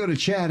 Let's go to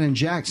Chad in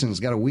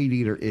Jackson's got a weed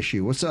eater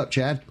issue. What's up,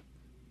 Chad?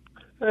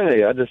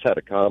 Hey, I just had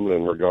a comment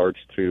in regards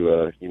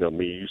to,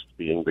 me used to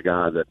being the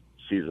guy that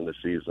season to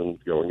season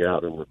going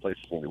out and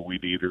replacing the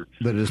weed eater.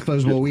 The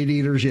disposable weed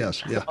eaters,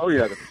 yes. Yeah. Oh,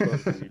 yeah, the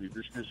disposable weed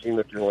eaters. Just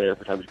generally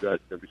every time you go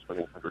out, you're going to be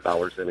spending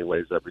 $100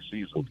 anyways every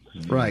season.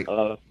 Right.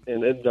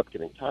 And ended up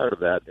getting tired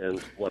of that. And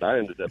what I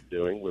ended up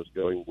doing was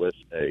going with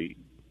a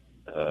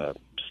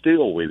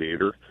steel weed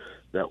eater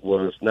that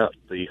was not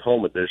the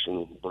home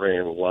edition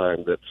brand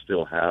line that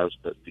still has,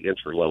 but the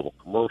entry level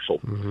commercial.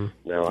 Mm-hmm.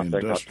 Now I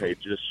think I paid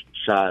just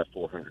shy of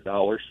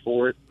 $400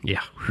 for it.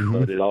 Yeah. Mm-hmm.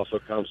 But it also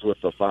comes with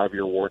a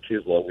 5-year warranty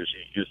as long as you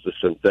use the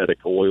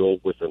synthetic oil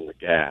within the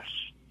gas,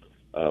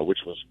 which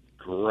was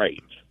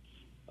great.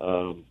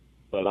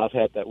 But I've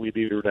had that weed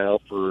eater now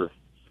for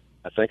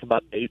I think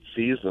about 8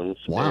 seasons.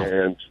 Wow.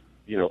 And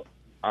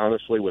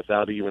honestly,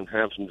 without even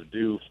having to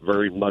do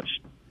very much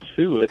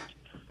to it,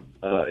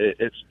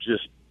 it's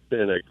just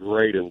been a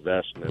great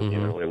investment,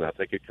 and I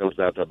think it comes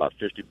down to about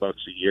 $50 a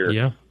year.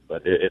 Yeah.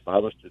 But if I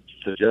was to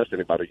suggest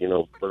anybody,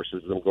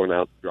 versus them going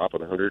out dropping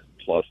 $100+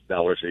 a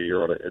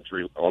year on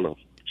a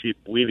cheap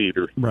weed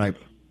eater, right?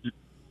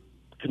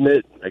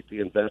 Make the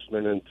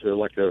investment into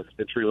like a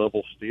entry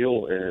level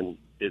steel, and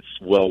it's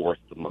well worth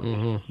the money.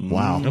 Mm-hmm.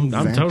 Wow, I'm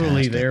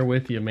totally there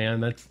with you,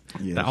 man. That's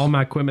all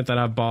my equipment that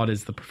I've bought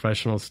is the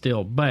professional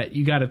steel. But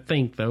you got to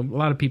think though, a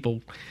lot of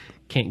people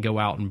can't go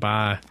out and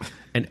buy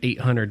an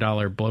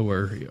 $800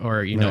 blower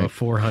or a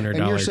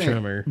 $400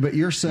 trimmer. But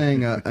you're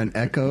saying an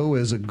Echo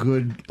is a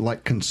good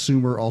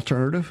consumer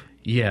alternative?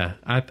 Yeah,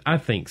 I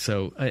think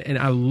so. And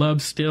I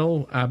love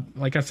steel.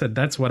 Like I said,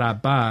 that's what I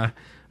buy.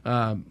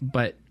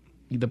 But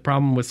the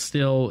problem with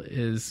steel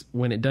is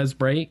when it does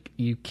break,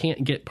 you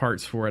can't get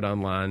parts for it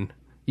online.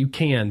 You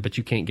can, but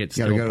you can't get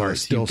steel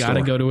parts. You've got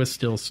to go to a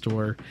steel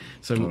store.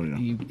 So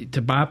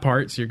to buy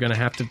parts, you're going to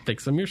have to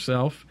fix them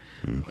yourself.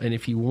 And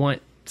if you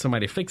want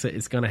somebody to fix it,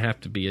 it's going to have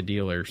to be a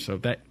dealer. So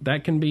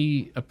that can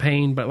be a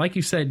pain. But like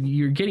you said,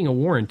 you're getting a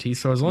warranty.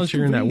 So as long as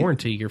you're in that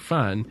warranty, you're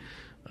fine.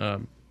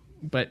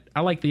 But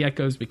I like the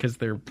Echos because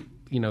they're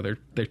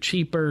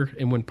cheaper,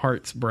 and when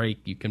parts break,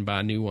 you can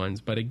buy new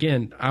ones. But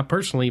again, I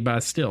personally buy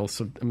Stihl,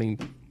 so I mean,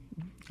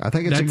 I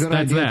think it's a good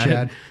idea,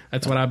 Chad.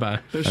 That's what I buy.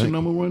 That's your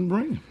number one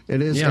brand.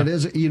 It is. Yeah. It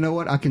is. You know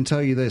what? I can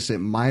tell you this: it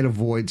might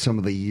avoid some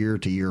of the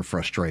year-to-year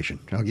frustration.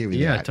 I'll give you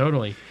that. Yeah,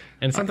 totally.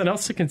 And something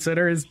else to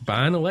consider is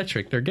buying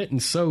electric. They're getting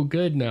so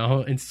good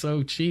now and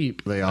so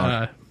cheap. They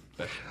are.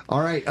 All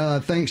right.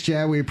 Thanks,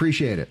 Chad. We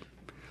appreciate it.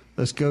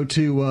 Let's go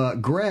to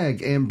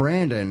Greg and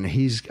Brandon.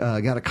 He's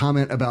got a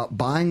comment about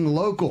buying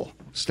local.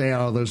 Stay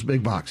out of those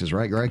big boxes,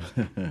 right, Greg?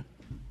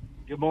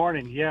 Good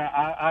morning. Yeah,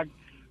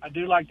 I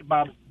do like to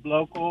buy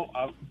local.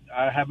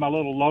 I have my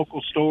little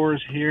local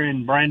stores here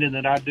in Brandon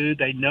that I do.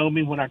 They know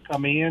me when I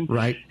come in.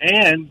 Right.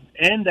 And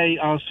they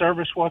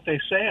service what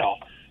they sell.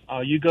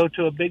 You go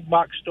to a big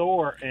box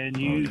store and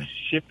you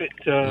ship it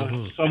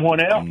to someone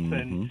else,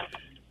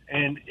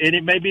 and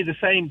it may be the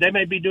same. They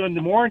may be doing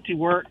the warranty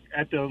work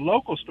at the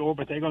local store,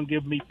 but they're going to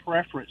give me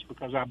preference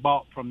because I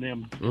bought from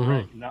them.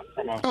 Not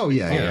from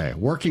yeah.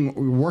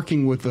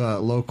 Working with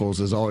locals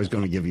is always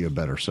going to give you a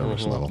better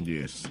service level.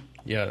 Yes.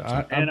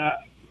 Yeah.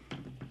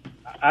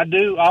 I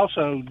do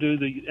also do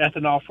the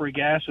ethanol-free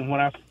gas, and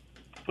when I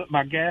put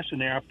my gas in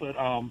there, I put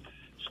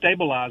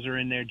stabilizer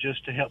in there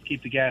just to help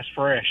keep the gas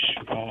fresh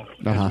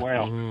as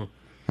well.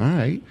 All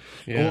right.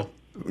 Yeah. Well,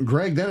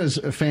 Greg, that is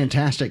a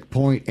fantastic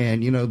point.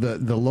 And,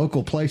 the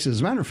local places,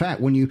 as a matter of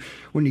fact, when you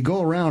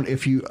go around,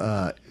 if you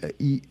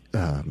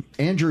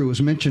Andrew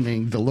was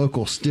mentioning the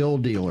local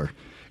Stihl dealer.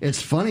 It's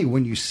funny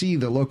when you see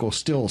the local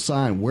Stihl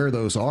sign where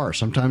those are.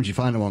 Sometimes you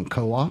find them on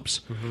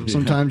co-ops.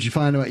 Sometimes you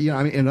find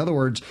them, in other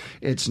words,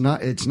 it's not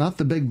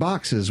the big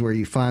boxes where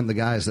you find the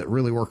guys that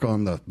really work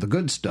on the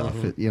good stuff,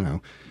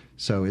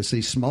 So it's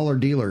these smaller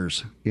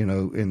dealers,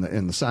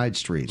 in the side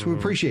streets. We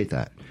appreciate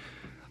that.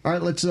 All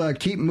right, let's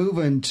keep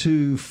moving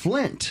to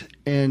Flint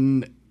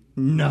in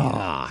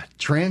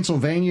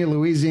Transylvania,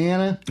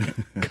 Louisiana.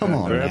 Come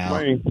on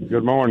now.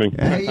 Good morning.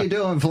 How you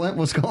doing, Flint?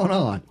 What's going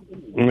on?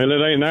 Well,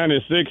 it ain't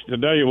 96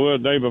 today. It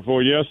was the day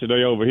before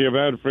yesterday over here. But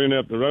I had a friend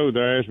up the road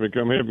there asked me to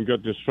come help him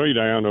cut this tree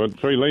down, or the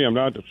tree limb,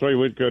 not the tree.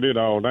 We'd cut it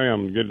all down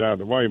and get it out of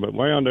the way. But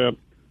wound up,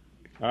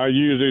 I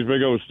used these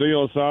big old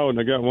Stihl saw, and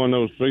I got one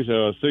of those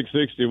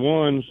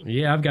 661s.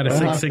 Yeah, I've got a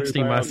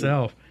 660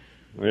 myself.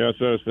 Yeah,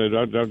 so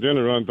I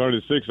generally run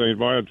 36-inch,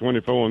 but I had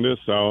 24 on this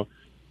saw.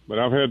 But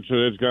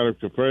it's got a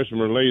compression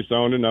release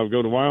on it, and I'll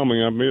go to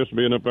Wyoming. I miss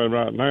being up there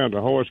right now at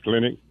the horse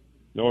clinic,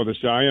 north of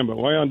Cheyenne. But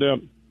wound up,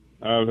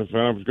 I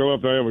go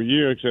up there every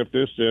year except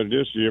this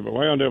year, but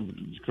wound up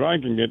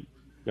cranking it,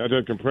 got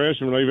that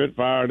compression, leave it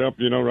fired up,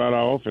 right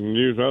off, and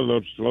use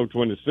other low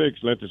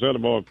 26, let this other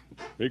boy,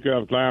 he could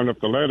have climbed up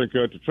the ladder,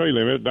 cut the tree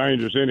limb. It's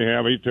dangerous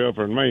anyhow, he's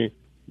tougher than me.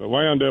 But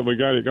wound up, we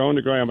got it on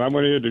the ground. I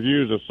went ahead to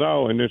use a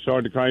saw, and then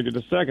started to crank it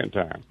the second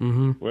time.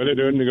 Well, it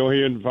didn't go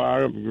ahead and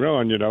fire up and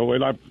run,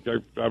 Well,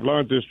 I've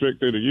learned this trick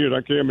through the years.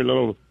 I carry me a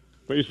little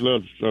piece of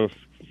little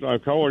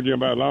cord,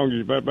 about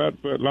a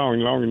foot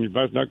long, and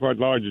that's not quite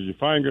large as your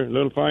finger,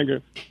 little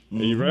finger.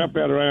 And you wrap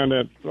that around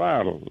that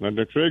throttle, and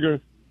the trigger,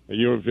 and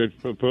you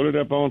pull it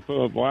up on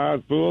full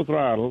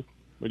throttle,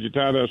 but you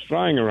tie that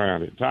string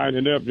around it,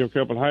 tighten it up a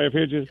couple of half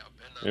hitches,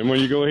 and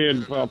when you go ahead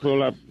and pull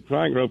that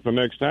crank rope the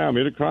next time,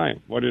 it'll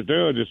crank. What it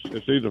does is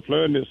it's either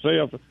flooding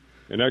itself,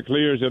 and that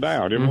clears it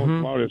out. It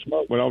won't fall in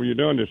smoke, but all you're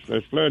doing is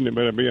flooding it,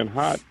 but it being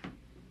hot.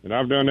 And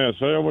I've done that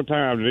several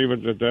times, and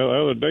even the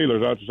other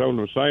dealers, I've told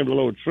them the same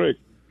little trick.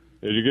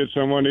 Is you get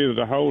someone either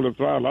to hold the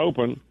throttle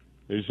open,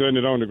 you setting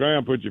it on the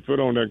ground, put your foot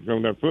on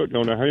that foot,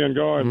 on the hand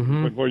guard,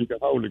 before you can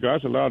hold it.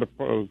 That's a lot of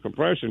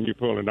compression you're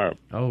pulling out.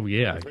 Oh,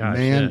 yeah. Gosh,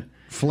 man. Yeah.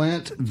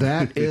 Flint,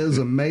 that is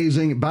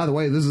amazing. By the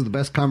way, this is the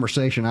best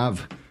conversation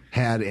I've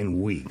had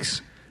in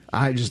weeks.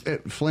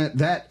 Flint,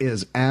 that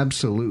is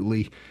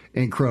absolutely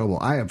incredible.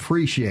 I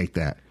appreciate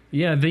that.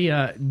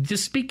 Yeah,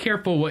 just be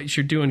careful what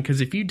you're doing,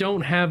 because if you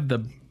don't have the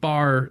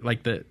bar,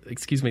 like the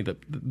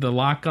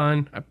lock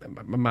on,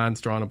 my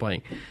mind's drawing a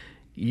blank,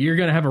 you're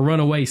going to have a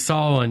runaway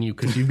saw on you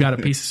because you've got a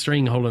piece of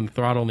string holding the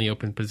throttle in the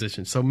open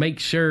position. So make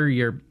sure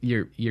your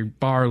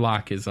bar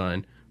lock is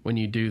on when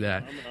you do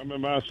that. I'm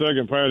in my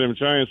second pair of them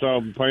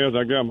chainsaw pants.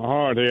 I got my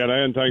hard head. I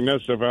hadn't taken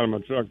that stuff out of my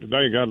truck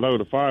today. Got a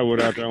load of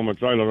firewood out there on my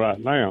trailer right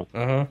now.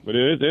 But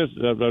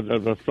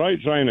it's a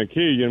straight train of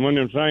key, and when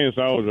them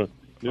chainsaws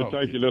just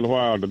take you a little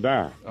while to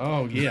die.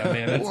 Oh, yeah,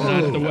 man. That's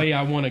not the way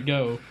I want to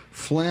go.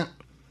 Flint,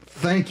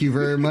 thank you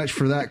very much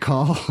for that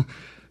call.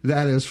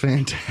 That is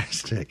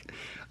fantastic.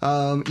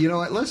 You know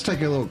what? Let's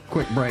take a little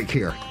quick break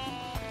here.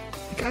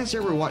 You guys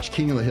ever watch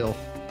King of the Hill?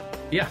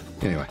 Yeah.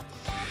 Anyway.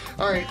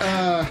 All right.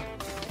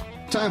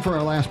 Time for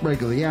our last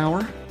break of the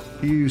hour.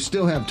 You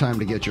still have time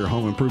to get your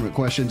home improvement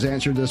questions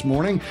answered this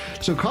morning.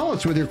 So call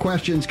us with your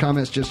questions,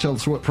 comments. Just tell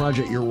us what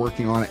project you're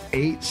working on at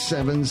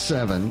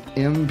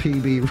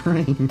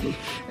 877-MPB-RING,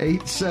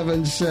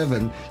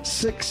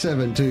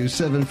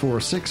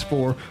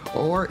 877-672-7464,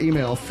 or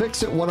email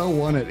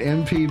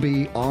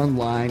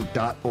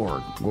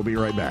fixit101@mpbonline.org. We'll be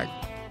right back.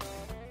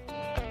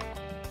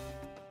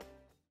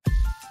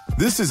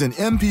 This is an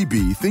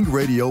MPB Think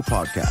Radio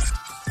podcast.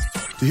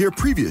 To hear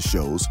previous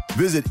shows,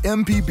 visit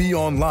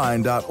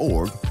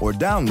mpbonline.org or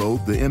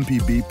download the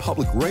MPB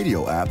Public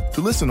Radio app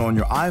to listen on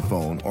your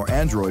iPhone or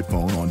Android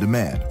phone on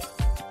demand.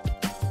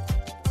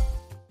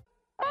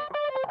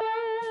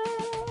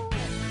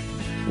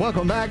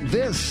 Welcome back.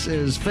 This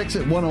is Fix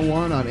It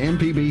 101 on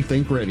MPB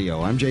Think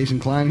Radio. I'm Jason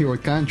Klein here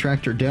with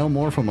contractor Dale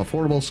Moore from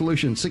Affordable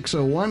Solutions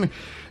 601.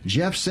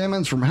 Jeff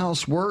Simmons from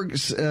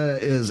Houseworks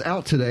is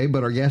out today,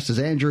 but our guest is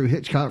Andrew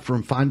Hitchcock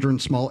from Fondren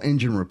Small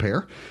Engine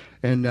Repair.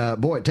 And,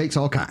 boy, it takes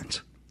all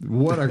kinds.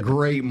 What a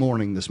great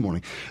morning this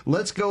morning.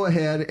 Let's go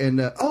ahead and,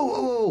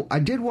 I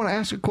did want to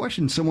ask a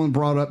question someone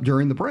brought up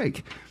during the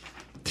break.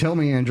 Tell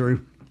me, Andrew,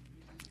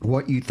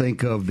 what you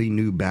think of the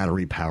new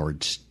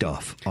battery-powered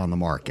stuff on the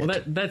market.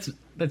 Well,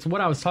 that's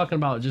what I was talking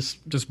about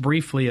just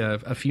briefly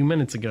a few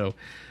minutes ago.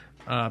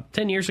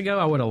 10 years ago,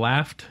 I would have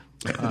laughed.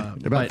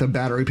 About the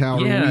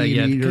battery-powered weed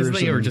eaters.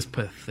 Because they were just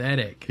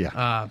pathetic.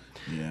 Yeah.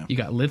 You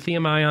got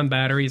lithium-ion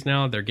batteries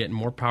now. They're getting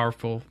more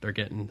powerful. They're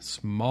getting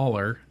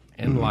smaller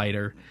and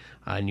lighter.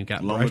 And you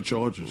got longer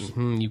chargers.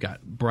 You got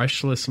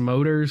brushless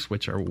motors,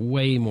 which are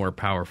way more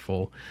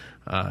powerful.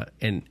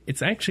 And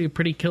it's actually a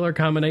pretty killer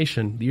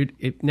combination.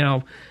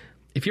 Now,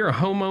 if you're a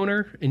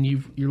homeowner and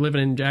you're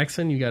living in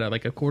Jackson, you got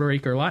a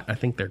quarter-acre lot, I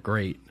think they're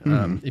great.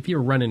 If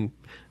you're running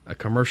a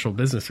commercial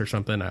business or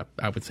something,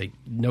 I would say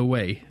no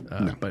way.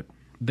 No. But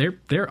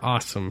they're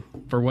awesome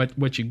for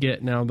what you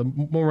get. Now, the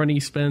more money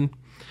you spend,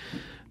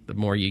 the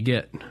more you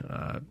get.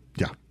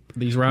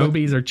 These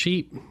Ryobis are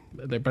cheap,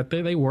 but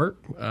they work.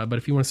 But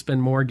if you want to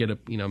spend more, get a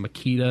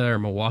Makita or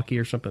Milwaukee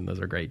or something. Those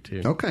are great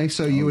too. Okay,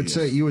 so you would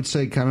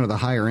say kind of the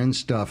higher end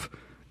stuff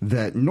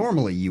that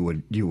normally you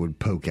would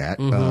poke at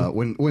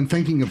when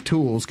thinking of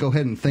tools. Go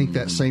ahead and think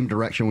that same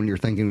direction when you're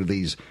thinking of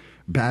these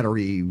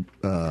battery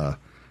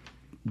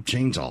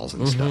chainsaws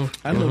and stuff.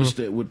 I noticed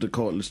that with the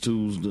cordless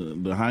tools,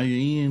 the higher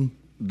end,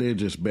 they're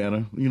just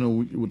better.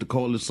 With the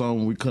cordless saw,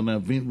 when we cut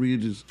out vent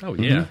ridges. Oh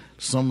yeah,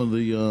 some of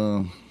the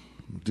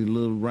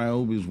little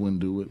Ryobis wouldn't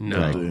do it.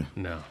 No.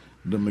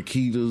 The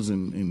Makitas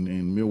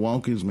and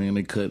Milwaukee's, man,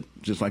 they cut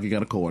just like you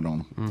got a cord on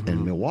them.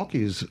 And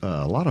Milwaukee's,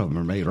 a lot of them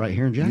are made right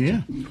here in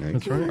Jackson. Yeah,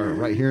 that's right. Or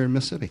right here in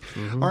Mississippi.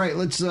 All right,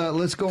 let's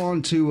go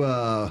on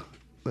to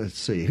let's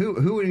see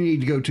who do we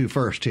need to go to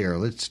first here.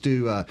 Let's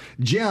do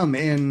Jim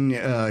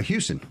in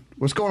Houston.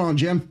 What's going on,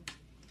 Jim?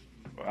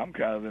 Well, I'm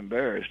kind of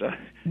embarrassed.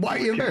 Why are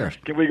you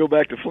embarrassed? Can we go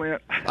back to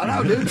Flint? I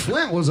know, dude.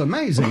 Flint was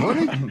amazing,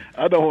 wasn't he?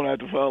 I don't want to have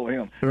to follow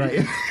him.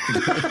 Right.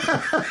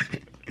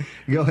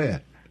 Go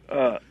ahead.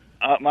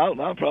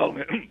 My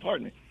problem,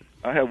 pardon me,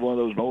 I have one of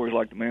those mowers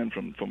like the man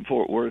from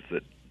Fort Worth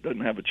that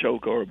doesn't have a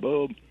choke or a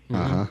bulb.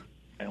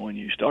 And when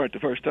you start the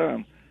first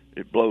time,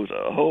 it blows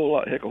a whole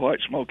lot of white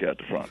smoke out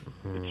the front.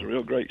 It's a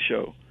real great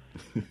show.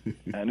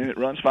 And then it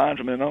runs fine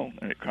from then on,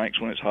 and it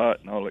cranks when it's hot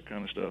and all that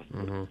kind of stuff.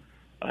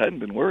 I hadn't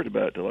been worried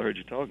about it till I heard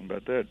you talking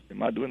about that.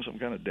 Am I doing some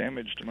kind of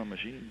damage to my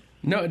machine?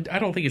 No, I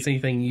don't think it's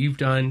anything you've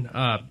done.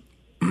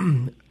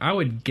 I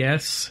would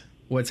guess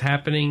what's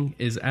happening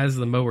is as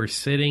the mower's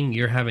sitting,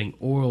 you're having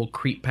oil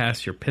creep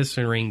past your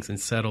piston rings and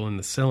settle in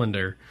the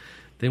cylinder.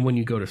 Then when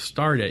you go to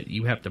start it,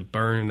 you have to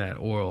burn that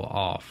oil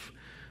off.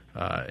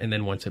 And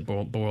then once it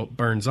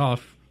burns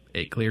off,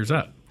 it clears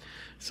up.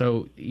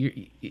 So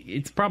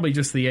it's probably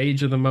just the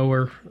age of the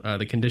mower,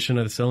 the condition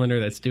of the cylinder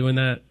that's doing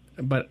that.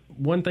 But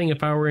one thing,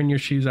 if I were in your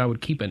shoes, I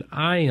would keep an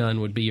eye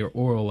on would be your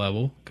oil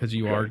level, because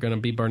you are going to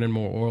be burning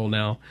more oil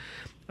now.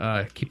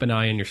 Keep an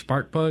eye on your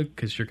spark plug,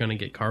 because you're going to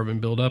get carbon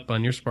buildup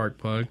on your spark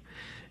plug.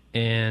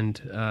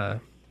 And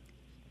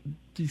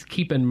just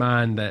keep in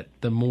mind that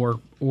the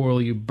more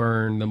oil you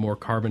burn, the more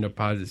carbon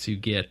deposits you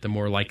get, the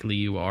more likely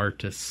you are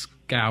to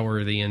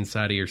scour the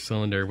inside of your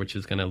cylinder, which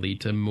is going to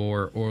lead to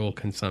more oil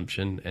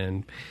consumption,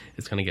 and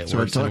it's going to get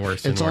worse and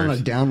worse and worse. It's on a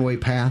downway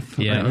path.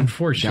 Yeah, right?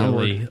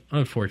 unfortunately,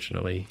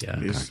 yeah.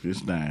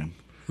 It's dying.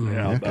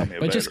 Yeah,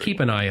 but just keep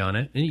an eye on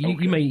it. And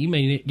you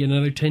may get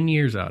another 10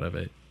 years out of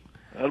it.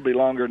 That'll be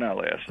longer than I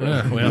last.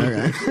 Thank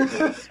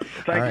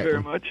you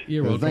very much.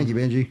 You're welcome. Thank you,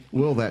 Benji.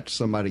 Will that to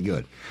somebody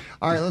good.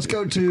 All right, let's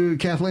go to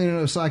Kathleen in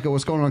Osaka.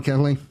 What's going on,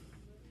 Kathleen?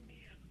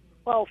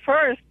 Well,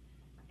 first,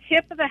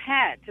 tip of the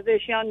hat to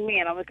this young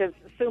man. I'm going to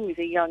assume he's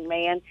a young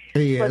man.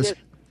 He for is.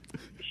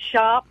 This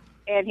shop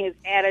and his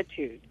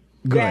attitude.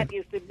 Good. That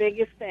is the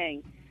biggest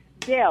thing.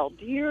 Dell,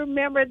 do you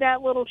remember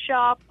that little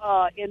shop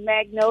in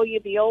Magnolia,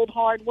 the old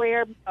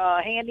hardware,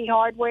 Handy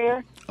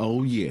Hardware?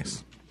 Oh,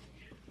 yes.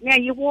 Now,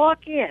 you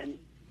walk in,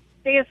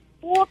 there's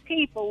 4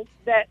 people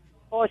that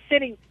are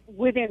sitting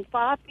within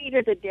 5 feet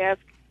of the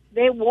desk.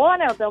 Then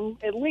one of them,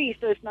 at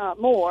least, there's not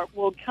more,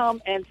 will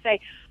come and say,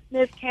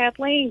 Miss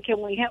Kathleen, can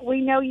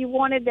we know you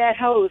wanted that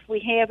hose. We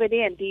have it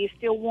in. Do you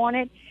still want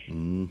it?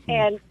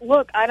 And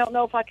look, I don't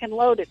know if I can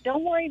load it.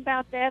 Don't worry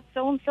about that.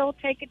 So-and-so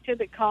take it to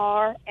the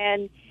car.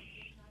 And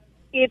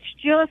it's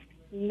just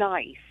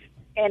nice.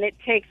 And it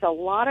takes a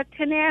lot of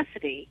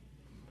tenacity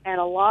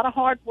and a lot of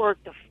hard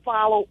work to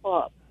follow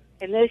up.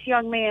 And this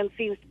young man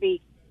seems to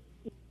be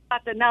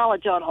got the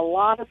knowledge on a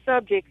lot of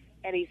subjects,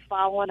 and he's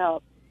following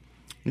up.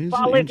 If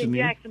I lived in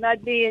Jackson,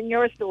 I'd be in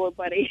your store,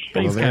 buddy.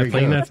 Thanks,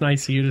 Kathleen. That's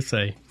nice of you to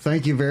say.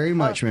 Thank you very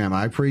much, ma'am.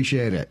 I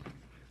appreciate it.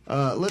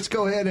 Let's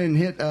go ahead and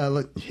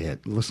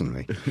listen to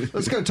me.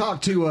 Let's go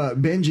talk to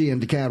Benji in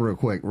DeKalb real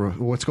quick.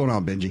 What's going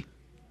on, Benji?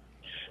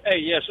 Hey,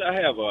 yes, I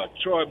have a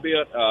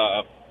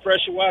Troy-Bilt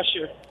pressure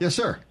washer. Yes,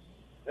 sir.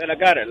 And I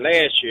got it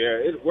last year.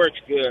 It works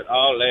good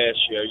all last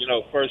year.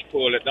 First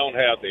pull, it don't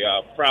have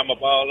the primer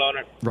ball on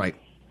it. Right.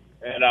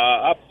 And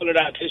I pull it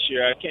out this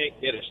year. I can't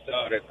get it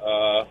started.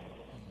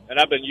 And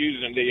I've been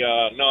using the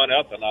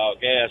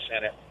non-ethanol gas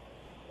in it.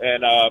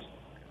 And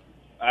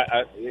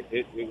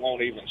it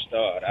won't even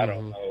start. I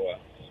don't know.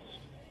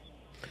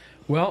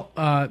 Well,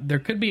 there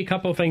could be a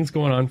couple of things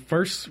going on.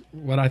 First,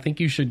 what I think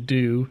you should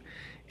do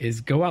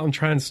is go out and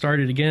try and start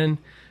it again.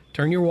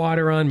 Turn your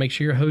water on, make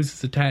sure your hose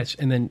is attached,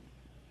 and then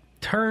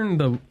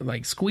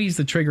squeeze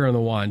the trigger on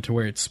the wand to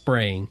where it's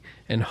spraying,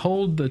 and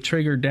hold the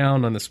trigger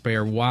down on the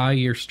sprayer while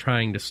you're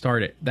trying to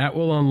start it. That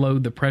will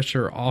unload the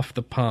pressure off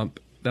the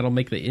pump. That'll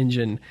make the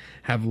engine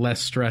have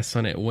less stress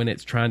on it when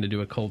it's trying to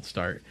do a cold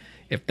start.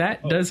 If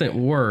that doesn't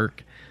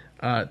work,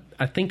 I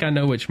think I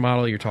know which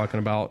model you're talking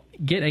about.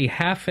 Get a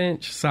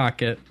 1/2-inch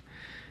socket.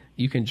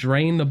 You can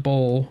drain the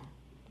bowl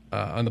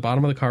on the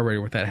bottom of the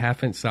carburetor with that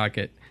 1/2-inch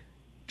socket.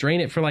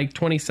 Drain it for like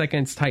 20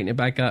 seconds, tighten it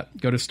back up,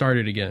 go to start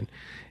it again.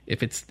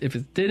 If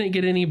it didn't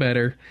get any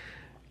better,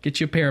 get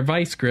you a pair of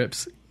vice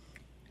grips,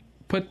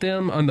 put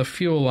them on the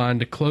fuel line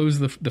to close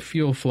the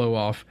fuel flow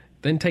off.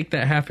 Then take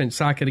that 1/2-inch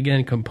socket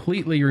again,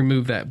 completely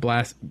remove that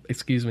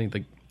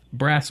the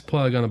brass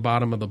plug on the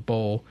bottom of the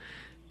bowl.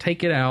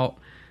 Take it out,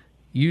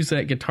 use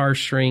that guitar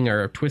string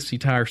or a twisty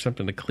tie or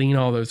something to clean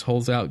all those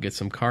holes out, get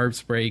some carb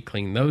spray,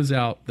 clean those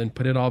out, then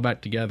put it all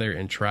back together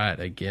and try it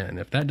again.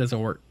 If that doesn't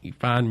work, you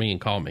find me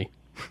and call me.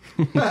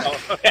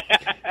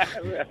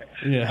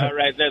 Yeah. All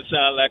right, that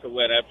sounds like a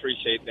win. I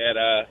appreciate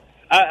that.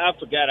 I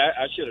forgot.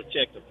 I should have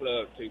checked the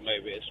plug, too.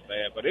 Maybe it's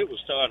bad. But it was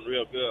starting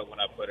real good when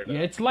I put it up. Yeah,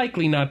 it's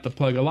likely not the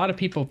plug. A lot of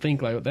people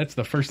think like that's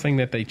the first thing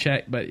that they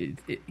check, but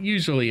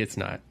usually it's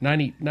not.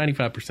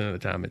 95% of the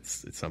time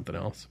it's something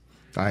else.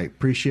 All right.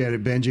 Appreciate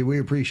it, Benji. We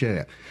appreciate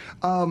it.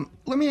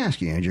 Let me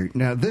ask you, Andrew.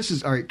 Now, this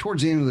is, all right,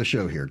 towards the end of the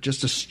show here,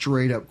 just a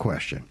straight-up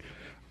question.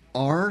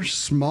 Are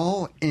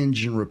small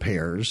engine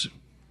repairs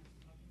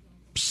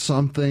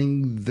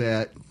something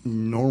that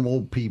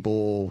normal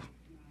people,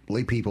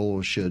 lay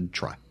people should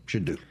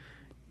do?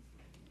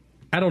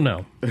 I don't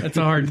know. That's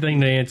a hard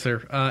thing to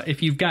answer.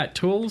 If you've got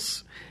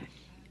tools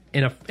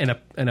and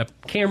a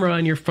camera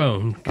on your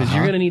phone, because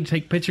you're going to need to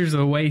take pictures of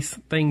the way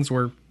things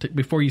were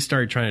before you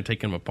started trying to take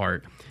them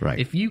apart. Right.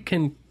 If you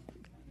can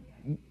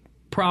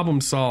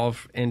problem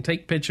solve and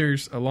take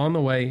pictures along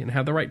the way and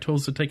have the right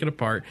tools to take it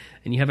apart,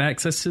 and you have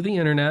access to the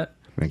internet,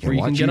 where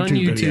you can get on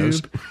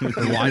YouTube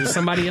and watch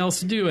somebody else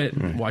do it,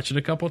 watch it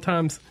a couple of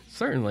times,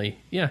 certainly,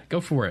 yeah,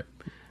 go for it.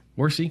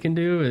 Worst you can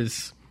do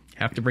is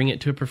have to bring it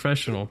to a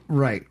professional.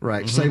 Right.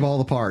 Save all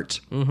the parts.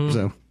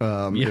 So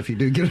if you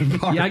do get a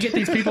part. Yeah, I get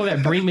these people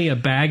that bring me a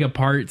bag of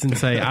parts and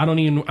say, I'm not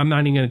even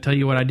going to tell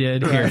you what I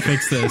did. Here,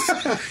 fix this.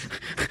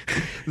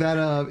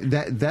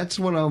 That's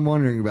what I'm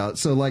wondering about.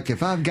 So, like,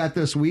 if I've got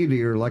this weed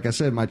eater, like I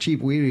said, my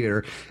cheap weed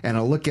eater, and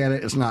I look at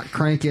it, it's not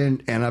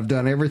cranking, and I've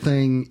done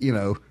everything,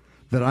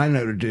 that I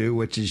know to do,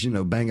 which is,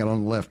 bang it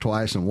on the left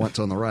twice and once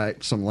on the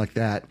right, something like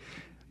that.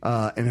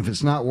 And if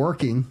it's not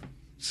working,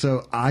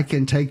 so I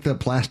can take the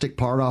plastic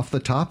part off the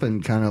top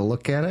and kind of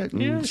look at it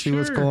and see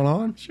what's going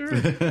on. Sure.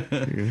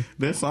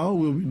 That's all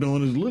we'll be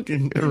doing is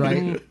looking.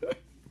 Right.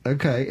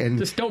 Okay. And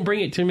just don't bring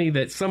it to me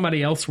that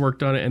somebody else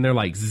worked on it and they're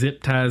like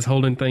zip ties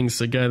holding things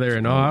together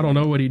and I don't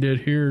know what he did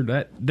here.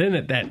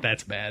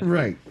 That's bad.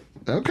 Right.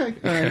 Okay.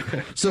 All right.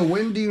 So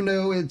when do you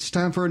know it's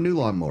time for a new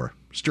lawnmower?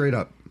 Straight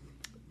up.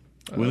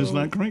 When it's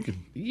not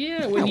cranking.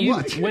 Yeah, when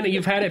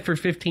you've had it for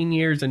 15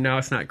 years and now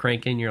it's not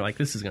cranking, you're like,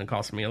 this is going to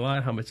cost me a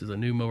lot. How much does a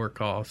new mower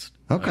cost?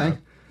 Okay.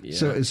 Yeah.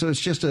 So it's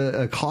just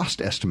a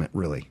cost estimate,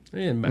 really.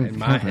 In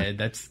my head,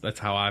 that's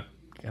how I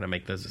kind of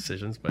make those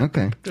decisions. But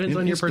it depends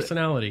on your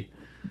personality.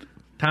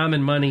 Time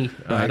and money,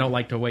 I don't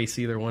like to waste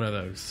either one of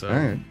those. So. All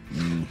right.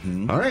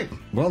 All right.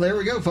 Well, there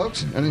we go,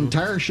 folks. An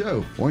entire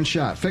show, one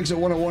shot. Fix It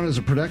 101 is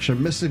a production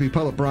of Mississippi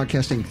Public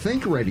Broadcasting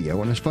Think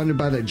Radio and is funded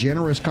by the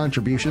generous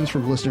contributions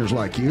from listeners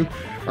like you.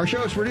 Our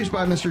show is produced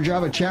by Mr.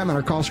 Java Chapman.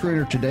 Our call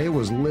screener today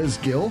was Liz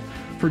Gill.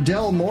 For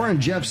Del Moore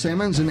and Jeff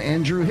Simmons and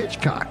Andrew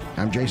Hitchcock,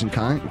 I'm Jason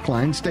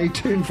Klein. Stay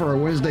tuned for our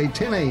Wednesday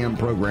 10 a.m.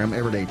 program,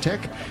 Everyday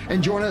Tech,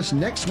 and join us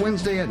next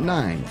Wednesday at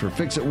 9 for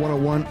Fix It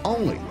 101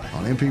 only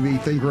on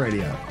MPB Think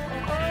Radio.